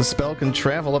obstacles. The spell can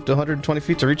travel up to 120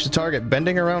 feet to reach the target,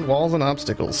 bending around walls and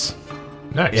obstacles.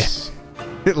 Nice.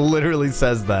 It literally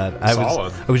says that.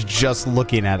 Solid. I was just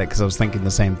looking at it because I was thinking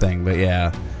the same thing, but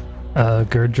yeah.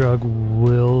 Gerdrug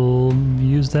will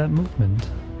use that movement.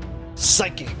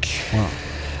 Psychic.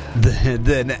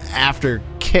 Then after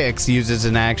Kicks uses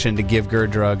an action to give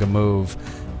Gerdrug a move,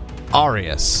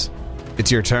 Arius,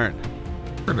 it's your turn.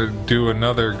 We're going to do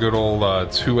another good old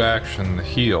 2-action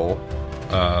heal,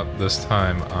 this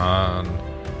time on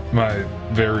my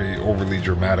very overly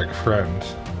dramatic friend.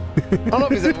 I don't know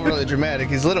if he's overly dramatic.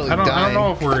 He's literally I don't dying.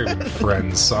 know if we're even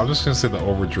friends, so I'm just going to say the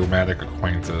over dramatic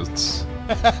acquaintance.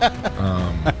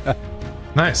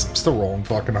 Nice. I'm still rolling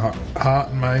fucking hot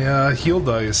in my heal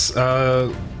dice.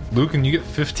 Lucan, you get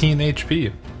 15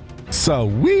 HP.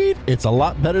 Sweet. It's a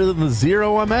lot better than the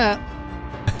 0 I'm at.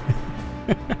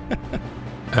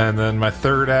 And then my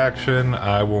third action,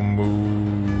 I will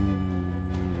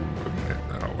move.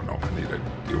 I don't know if I need to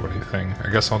do anything. I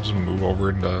guess I'll just move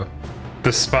over into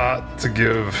this spot to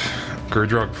give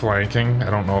Gerdrug flanking. I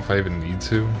don't know if I even need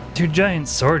to. With your giant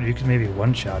sword, you could maybe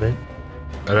one-shot it.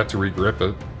 I'd have to regrip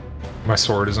it. My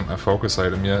sword isn't my focus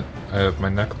item yet. I have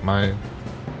my You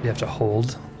have to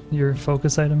hold your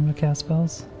focus item to cast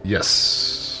spells.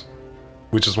 Yes.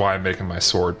 Which is why I'm making my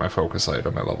sword my focus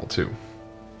item at level 2.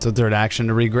 So third action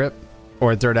to regrip,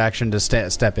 or third action to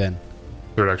step in?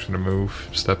 Third action to move,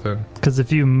 step in. Because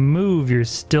if you move, you're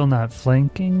still not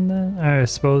flanking then? I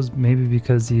suppose maybe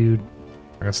because you...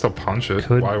 I can still punch it.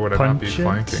 Could Why would I not be punch it?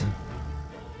 flanking?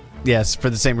 Yes,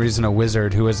 for the same reason a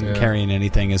wizard who isn't Yeah. carrying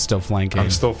anything is still flanking. I'm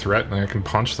still threatening. I can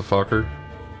punch the fucker.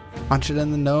 Punch it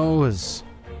in the nose.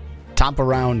 Top of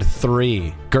round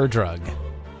 3. Gerdrug,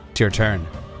 it's your turn.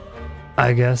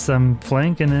 I guess I'm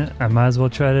flanking it. I might as well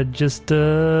try to just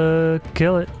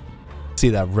kill it. See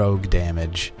that rogue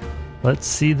damage. Let's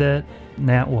see that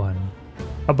nat 1. How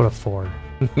about a 4?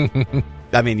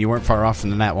 I mean, you weren't far off from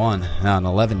the nat 1. Now an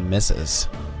 11 misses.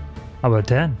 How about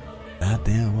 10? God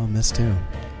damn, well, missed too.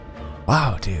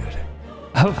 Wow, dude.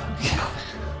 Oh,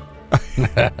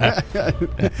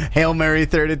 Hail Mary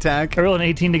third attack. I rolled an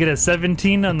 18 to get a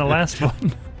 17 on the last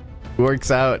one.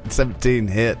 Works out. 17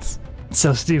 hits.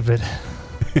 So stupid.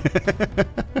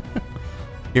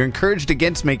 You're encouraged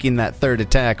against making that third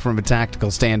attack from a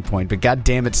tactical standpoint, but god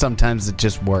damn it, sometimes it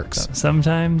just works.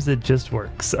 Sometimes it just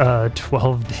works.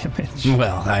 12 damage.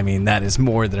 Well, I mean, that is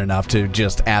more than enough to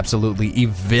just absolutely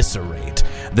eviscerate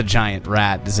the giant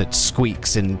rat as it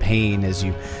squeaks in pain as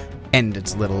you end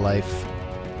its little life.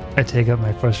 I take up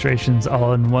my frustrations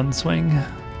all in one swing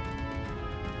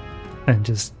and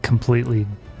just completely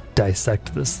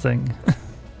dissect this thing.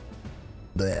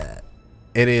 Bleh.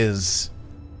 It is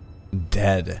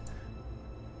dead.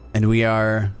 And we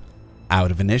are out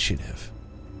of initiative.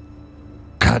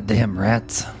 Goddamn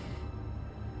rats.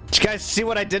 Did you guys see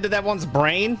what I did to that one's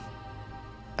brain?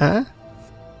 Huh?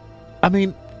 I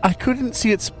mean, I couldn't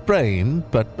see its brain,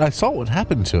 but I saw what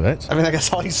happened to it. I mean, I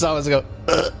guess all you saw was go,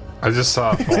 I just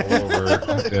saw it fall over.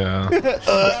 Yeah.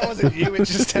 that wasn't you, it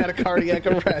just had a cardiac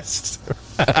arrest.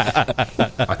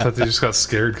 I thought they just got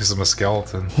scared because I'm a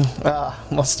skeleton.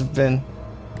 Must have been.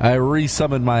 I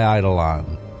resummoned my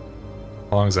Eidolon.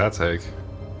 How long does that take?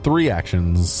 3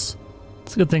 actions.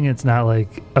 It's a good thing it's not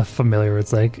like a familiar.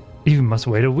 It's like, you must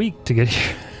wait a week to get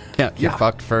here. Yeah, you're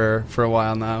fucked for a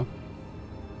while now.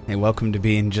 Hey, welcome to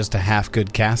being just a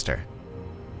half-good caster.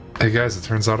 Hey guys, it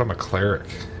turns out I'm a cleric.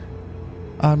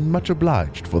 I'm much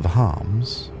obliged for the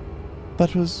harms.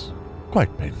 That was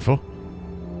quite painful.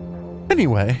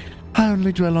 Anyway, I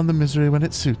only dwell on the misery when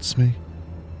it suits me,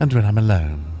 and when I'm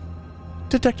alone.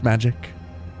 Detect magic.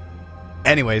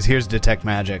 Anyways, here's Detect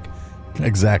Magic.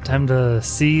 Exactly. Time to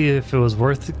see if it was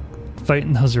worth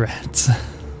fighting those rats.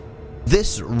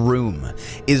 This room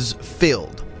is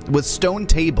filled with stone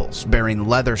tables bearing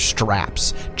leather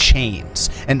straps, chains,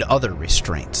 and other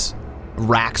restraints.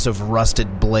 Racks of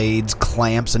rusted blades,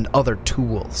 clamps, and other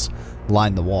tools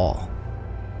line the wall.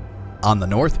 On the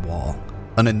north wall,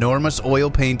 an enormous oil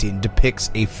painting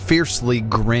depicts a fiercely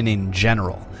grinning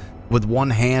general with one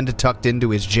hand tucked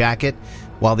into his jacket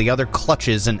while the other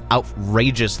clutches an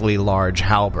outrageously large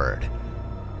halberd.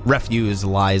 Refuse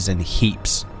lies in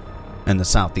heaps in the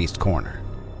southeast corner.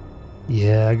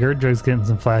 Yeah, Gerdrug's getting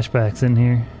some flashbacks in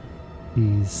here.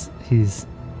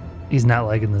 He's not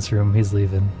liking this room. He's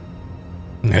leaving.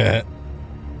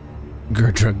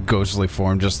 Gerdrug ghostly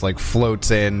form just like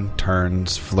floats in,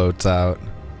 turns, floats out.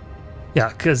 Yeah,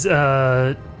 because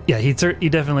he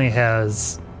definitely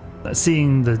has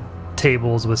seeing the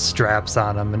tables with straps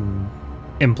on them and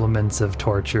implements of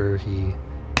torture. He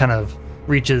kind of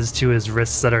reaches to his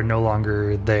wrists that are no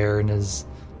longer there and is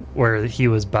where he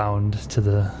was bound to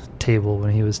the table when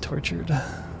he was tortured.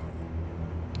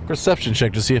 Perception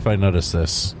check to see if I notice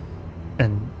this.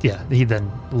 And yeah, he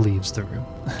then leaves the room.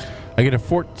 I get a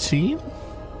 14?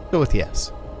 Go with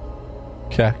yes.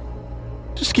 Okay.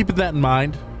 Just keeping that in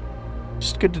mind.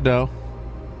 Just good to know.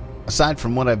 Aside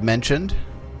from what I've mentioned,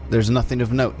 there's nothing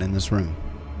of note in this room.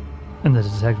 And the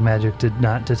detect magic did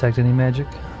not detect any magic?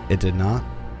 It did not.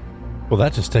 Well,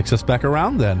 that just takes us back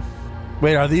around then.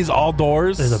 Wait, are these all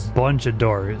doors? There's a bunch of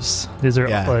doors. These are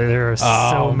Yeah. There are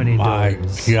so many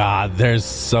doors. Oh my god, there's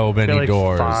so many Like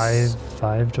doors.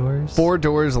 Five doors? 4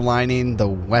 doors lining the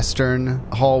western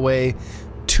hallway,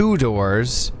 2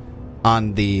 doors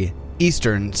on the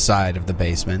eastern side of the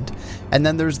basement, and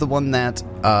then there's the one that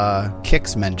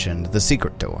Kix mentioned, the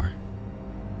secret door.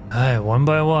 Alright, one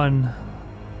by one.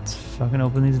 Let's fucking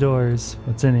open these doors.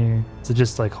 What's in here? Is it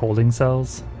just like holding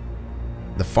cells?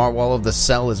 The far wall of the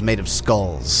cell is made of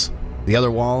skulls. The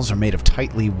other walls are made of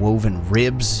tightly woven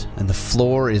ribs, and the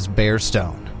floor is bare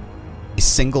stone. A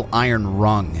single iron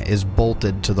rung is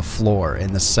bolted to the floor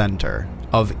in the center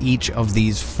of each of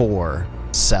these 4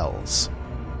 cells.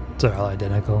 So they're all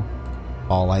identical.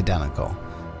 All identical.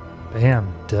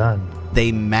 Bam, done.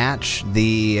 They match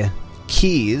the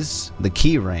keys, the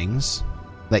key rings,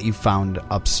 that you found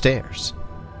upstairs.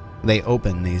 They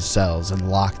open these cells and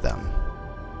lock them.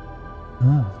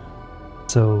 Oh.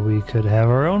 So we could have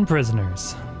our own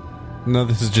prisoners. No,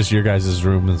 this is just your guys'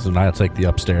 room, and I'll take the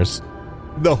upstairs.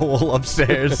 The whole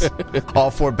upstairs.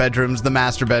 All 4 bedrooms, the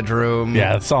master bedroom.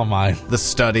 Yeah, it's all mine. The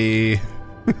study.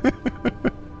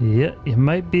 Yeah, you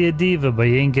might be a diva, but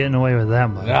you ain't getting away with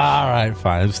that much. Alright,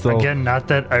 fine. Again, not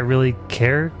that I really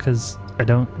care, because I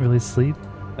don't really sleep.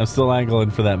 I'm still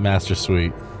angling for that master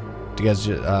suite. Do you guys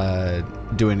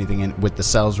do anything with the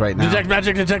cells right now? Detect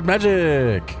magic, detect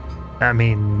magic! I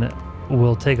mean,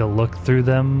 we'll take a look through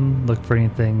them, look for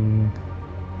anything.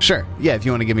 Sure. Yeah, if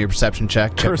you want to give me a perception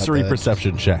check. check out Cursory the-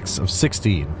 perception checks of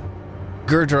 16.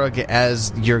 Gerdrug,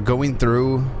 as you're going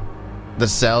through the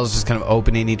cells, just kind of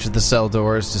opening each of the cell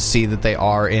doors to see that they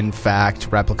are, in fact,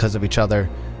 replicas of each other.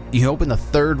 You open the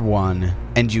third one,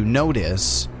 and you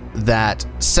notice that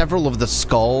several of the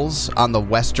skulls on the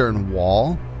western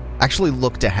wall actually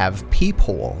look to have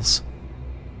peepholes.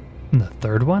 And the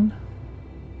third one?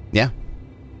 Yeah.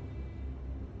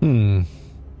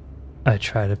 I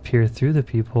try to peer through the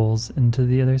peepholes into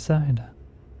the other side.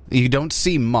 You don't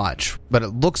see much, but it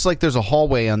looks like there's a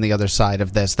hallway on the other side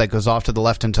of this that goes off to the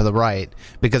left and to the right,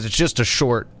 because it's just a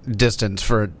short distance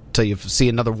till you see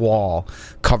another wall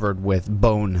covered with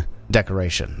bone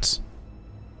decorations.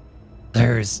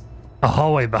 There's a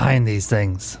hallway behind these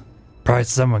things. Probably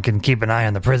someone can keep an eye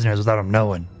on the prisoners without them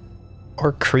knowing.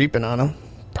 Or creeping on them.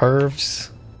 Pervs.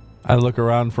 I look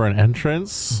around for an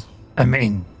entrance. I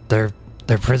mean, they're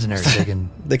prisoners. They can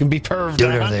They can be perved do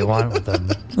whatever on. they want with them.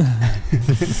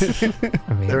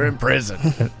 I mean, They're in prison.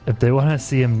 if they want to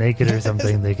see him naked or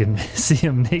something, they can see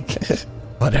him naked.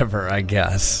 Whatever, I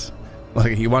guess.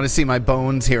 Like, you want to see my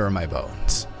bones? Here are my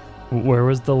bones. Where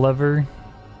was the lever?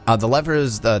 The lever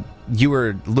is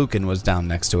Lucan was down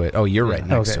next to it. Oh, you're right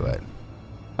next to it.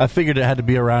 I figured it had to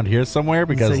be around here somewhere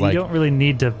because, so you don't really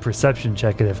need to perception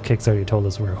check it if Kix already told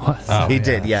us where it was. Oh, He yeah,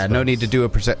 did, yeah. No need to do a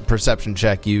perception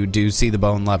check. You do see the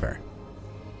bone lever.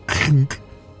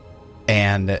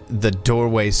 And the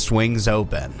doorway swings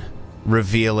open,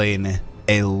 revealing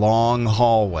a long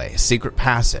hallway, secret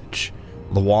passage.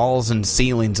 The walls and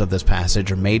ceilings of this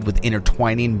passage are made with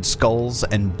intertwining skulls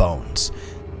and bones.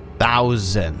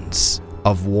 Thousands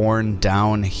of worn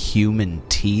down human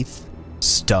teeth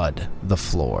stud the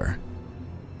floor.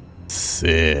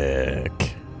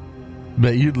 Sick.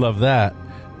 Bet you'd love that.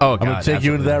 Oh, I'm going to take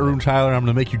you into that room, Tyler, and I'm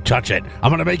going to make you touch it.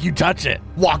 I'm going to make you touch it.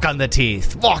 Walk on the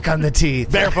teeth. Walk on the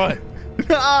teeth. Barefoot.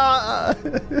 I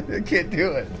can't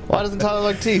do it. Why doesn't Tyler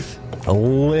like teeth?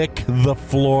 Lick the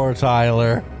floor,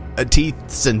 Tyler. Teeth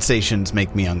sensations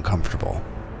make me uncomfortable.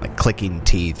 Like clicking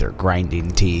teeth or grinding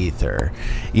teeth or,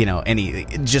 any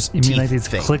just You teeth mean like these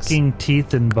things. clicking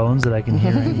teeth and bones that I can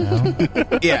hear right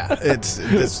now? Yeah, it's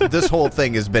this whole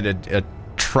thing has been a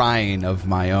trying of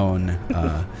my own,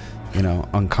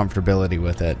 uncomfortability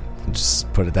with it.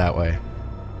 Just put it that way.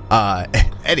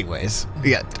 Anyways,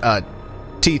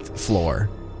 teeth floor.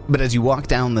 But as you walk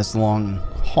down this long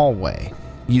hallway,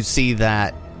 you see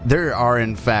that there are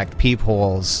in fact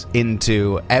peepholes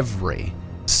into every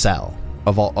cell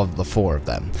of all of the four of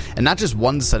them, and not just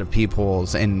one set of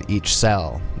peepholes in each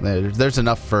cell. There's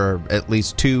enough for at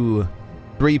least 2-3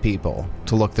 people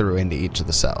to look through into each of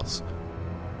the cells.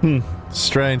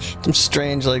 Strange. Some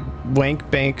strange, like,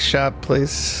 wank bank shop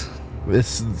place.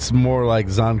 It's more like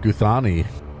Zanguthani.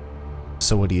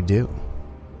 So what do you do?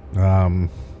 I mean,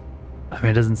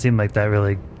 it doesn't seem like that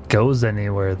really goes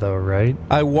anywhere, though, right?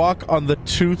 I walk on the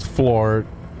tooth floor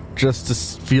just to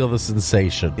feel the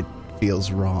sensation. It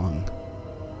feels wrong.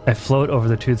 I float over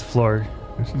the tooth floor.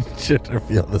 Just to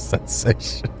feel the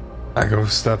sensation. I go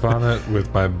step on it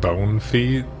with my bone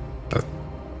feet.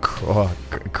 Oh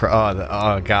god.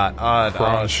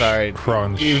 Crunch, Sorry.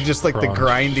 crunch, You just like crunch. the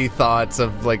grindy thoughts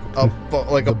of like a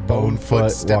bone foot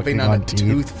foot stepping walking on a on teeth.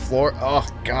 tooth floor. Oh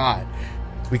god.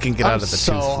 We can get I'm out of the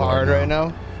so tooth floor hard right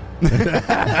now.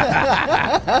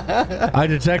 I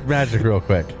detect magic real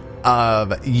quick.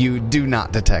 You do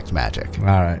not detect magic. All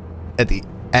right. At the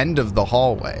end of the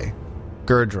hallway,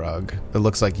 Gerdrug, it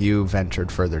looks like you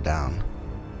ventured further down.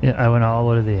 Yeah, I went all the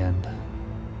way to the end. Go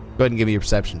ahead and give me your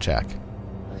perception check.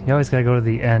 You always gotta go to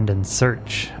the end and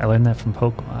search. I learned that from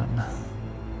Pokemon.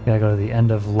 You gotta go to the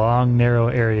end of long, narrow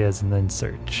areas and then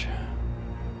search.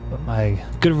 But my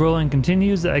good rolling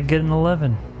continues. I get an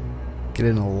 11. Get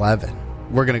an 11.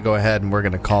 We're going to go ahead and we're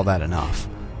going to call that enough.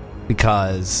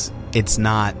 Because it's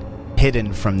not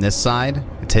hidden from this side,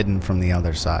 it's hidden from the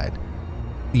other side.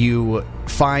 You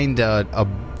find a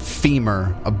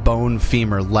bone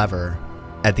femur lever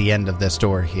at the end of this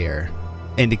door here,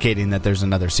 indicating that there's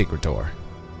another secret door.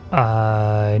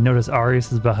 I notice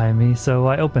Arius is behind me, so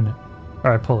I open it.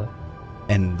 Or I pull it.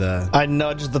 And I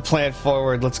nudged the plant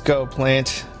forward. Let's go,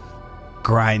 plant.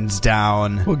 grinds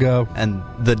down, We'll go. and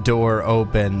the door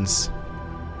opens.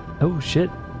 Oh shit.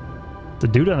 The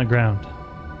dude on the ground.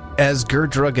 As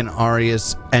Gerdrug and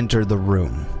Arius enter the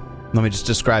room, let me just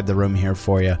describe the room here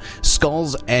for you.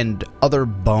 Skulls and other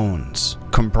bones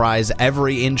comprise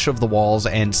every inch of the walls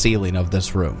and ceiling of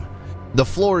this room. The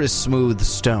floor is smooth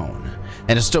stone,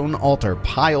 and a stone altar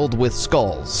piled with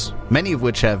skulls, many of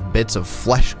which have bits of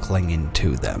flesh clinging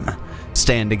to them,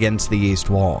 stand against the east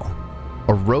wall.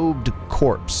 A robed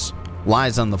corpse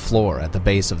lies on the floor at the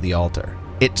base of the altar.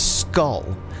 Its skull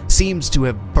seems to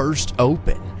have burst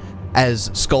open, as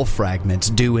skull fragments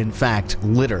do in fact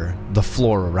litter the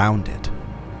floor around it.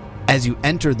 As you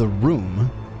enter the room,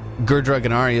 Gurdrug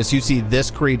and Arius, you see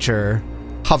this creature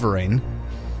hovering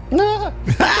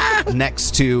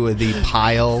next to the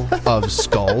pile of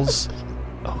skulls.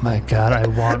 Oh my god, I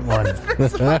want one.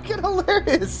 It's fucking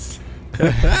hilarious.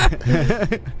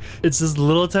 It's this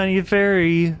little tiny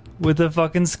fairy with a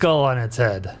fucking skull on its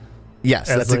head. Yes,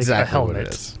 As, that's like, a exactly helmet. what it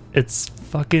is. It's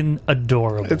fucking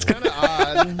adorable. It's kind of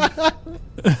odd.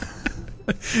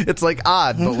 It's like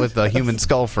odd, but with a human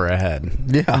skull for a head.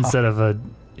 Yeah. instead of a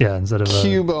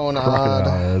Cubone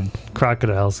odd.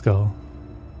 crocodile skull.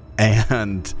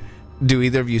 And do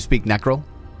either of you speak Necrol?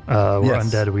 We're Yes.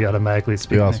 undead. We automatically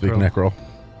speak. We all speak Necro.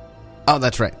 Oh,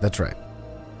 that's right.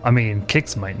 I mean,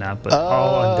 Kix might not, but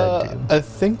all undead do. I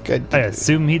think I do. I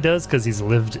assume he does because he's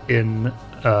lived in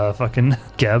fucking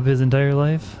Geb his entire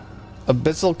life.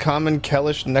 Abyssal, Common,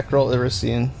 Kellish, Necrol,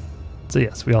 Irisian. So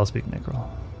yes, we all speak Necrol.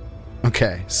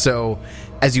 Okay, so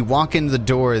as you walk into the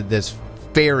door, this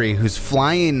fairy who's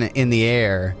flying in the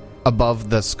air above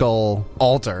the skull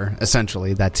altar,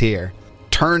 essentially, that's here,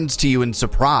 turns to you in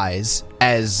surprise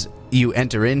as you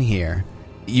enter in here.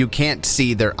 You can't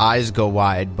see their eyes go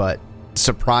wide, but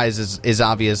surprise is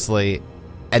obviously,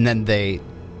 and then they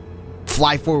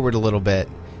fly forward a little bit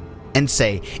and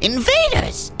say,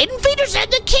 Invaders! Invaders of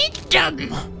the kingdom!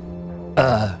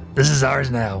 This is ours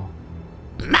now.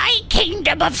 My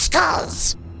kingdom of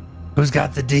skulls! Who's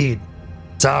got the deed?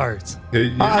 It's ours.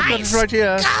 I've got it right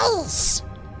here. Skulls!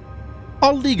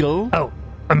 All legal. Oh,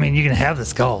 I mean, you can have the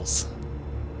skulls.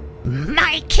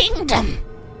 My kingdom!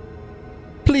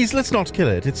 Please, let's not kill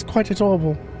it. It's quite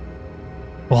adorable.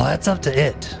 Well, that's up to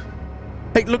it.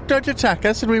 Hey, look, don't attack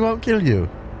us and we won't kill you.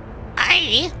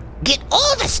 I get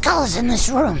all the skulls in this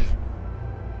room.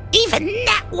 Even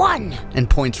that one! and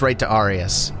points right to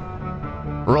Arius.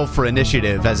 Roll for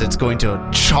initiative as it's going to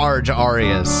charge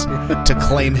Arius to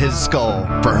claim his skull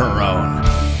for her own.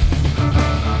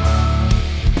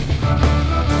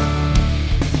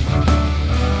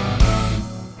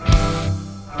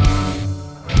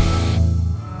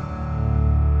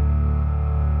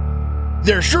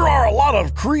 There sure are a lot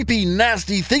of creepy,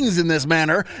 nasty things in this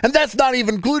manor, and that's not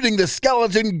even including the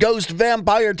skeleton, ghost,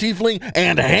 vampire, tiefling,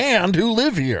 and hand who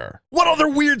live here. What other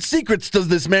weird secrets does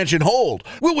this mansion hold?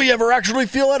 Will we ever actually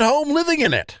feel at home living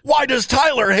in it? Why does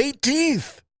Tyler hate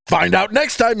teeth? Find out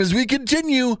next time as we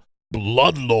continue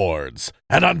Bloodlords.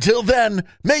 And until then,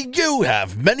 may you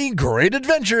have many great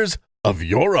adventures of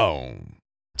your own.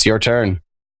 It's your turn.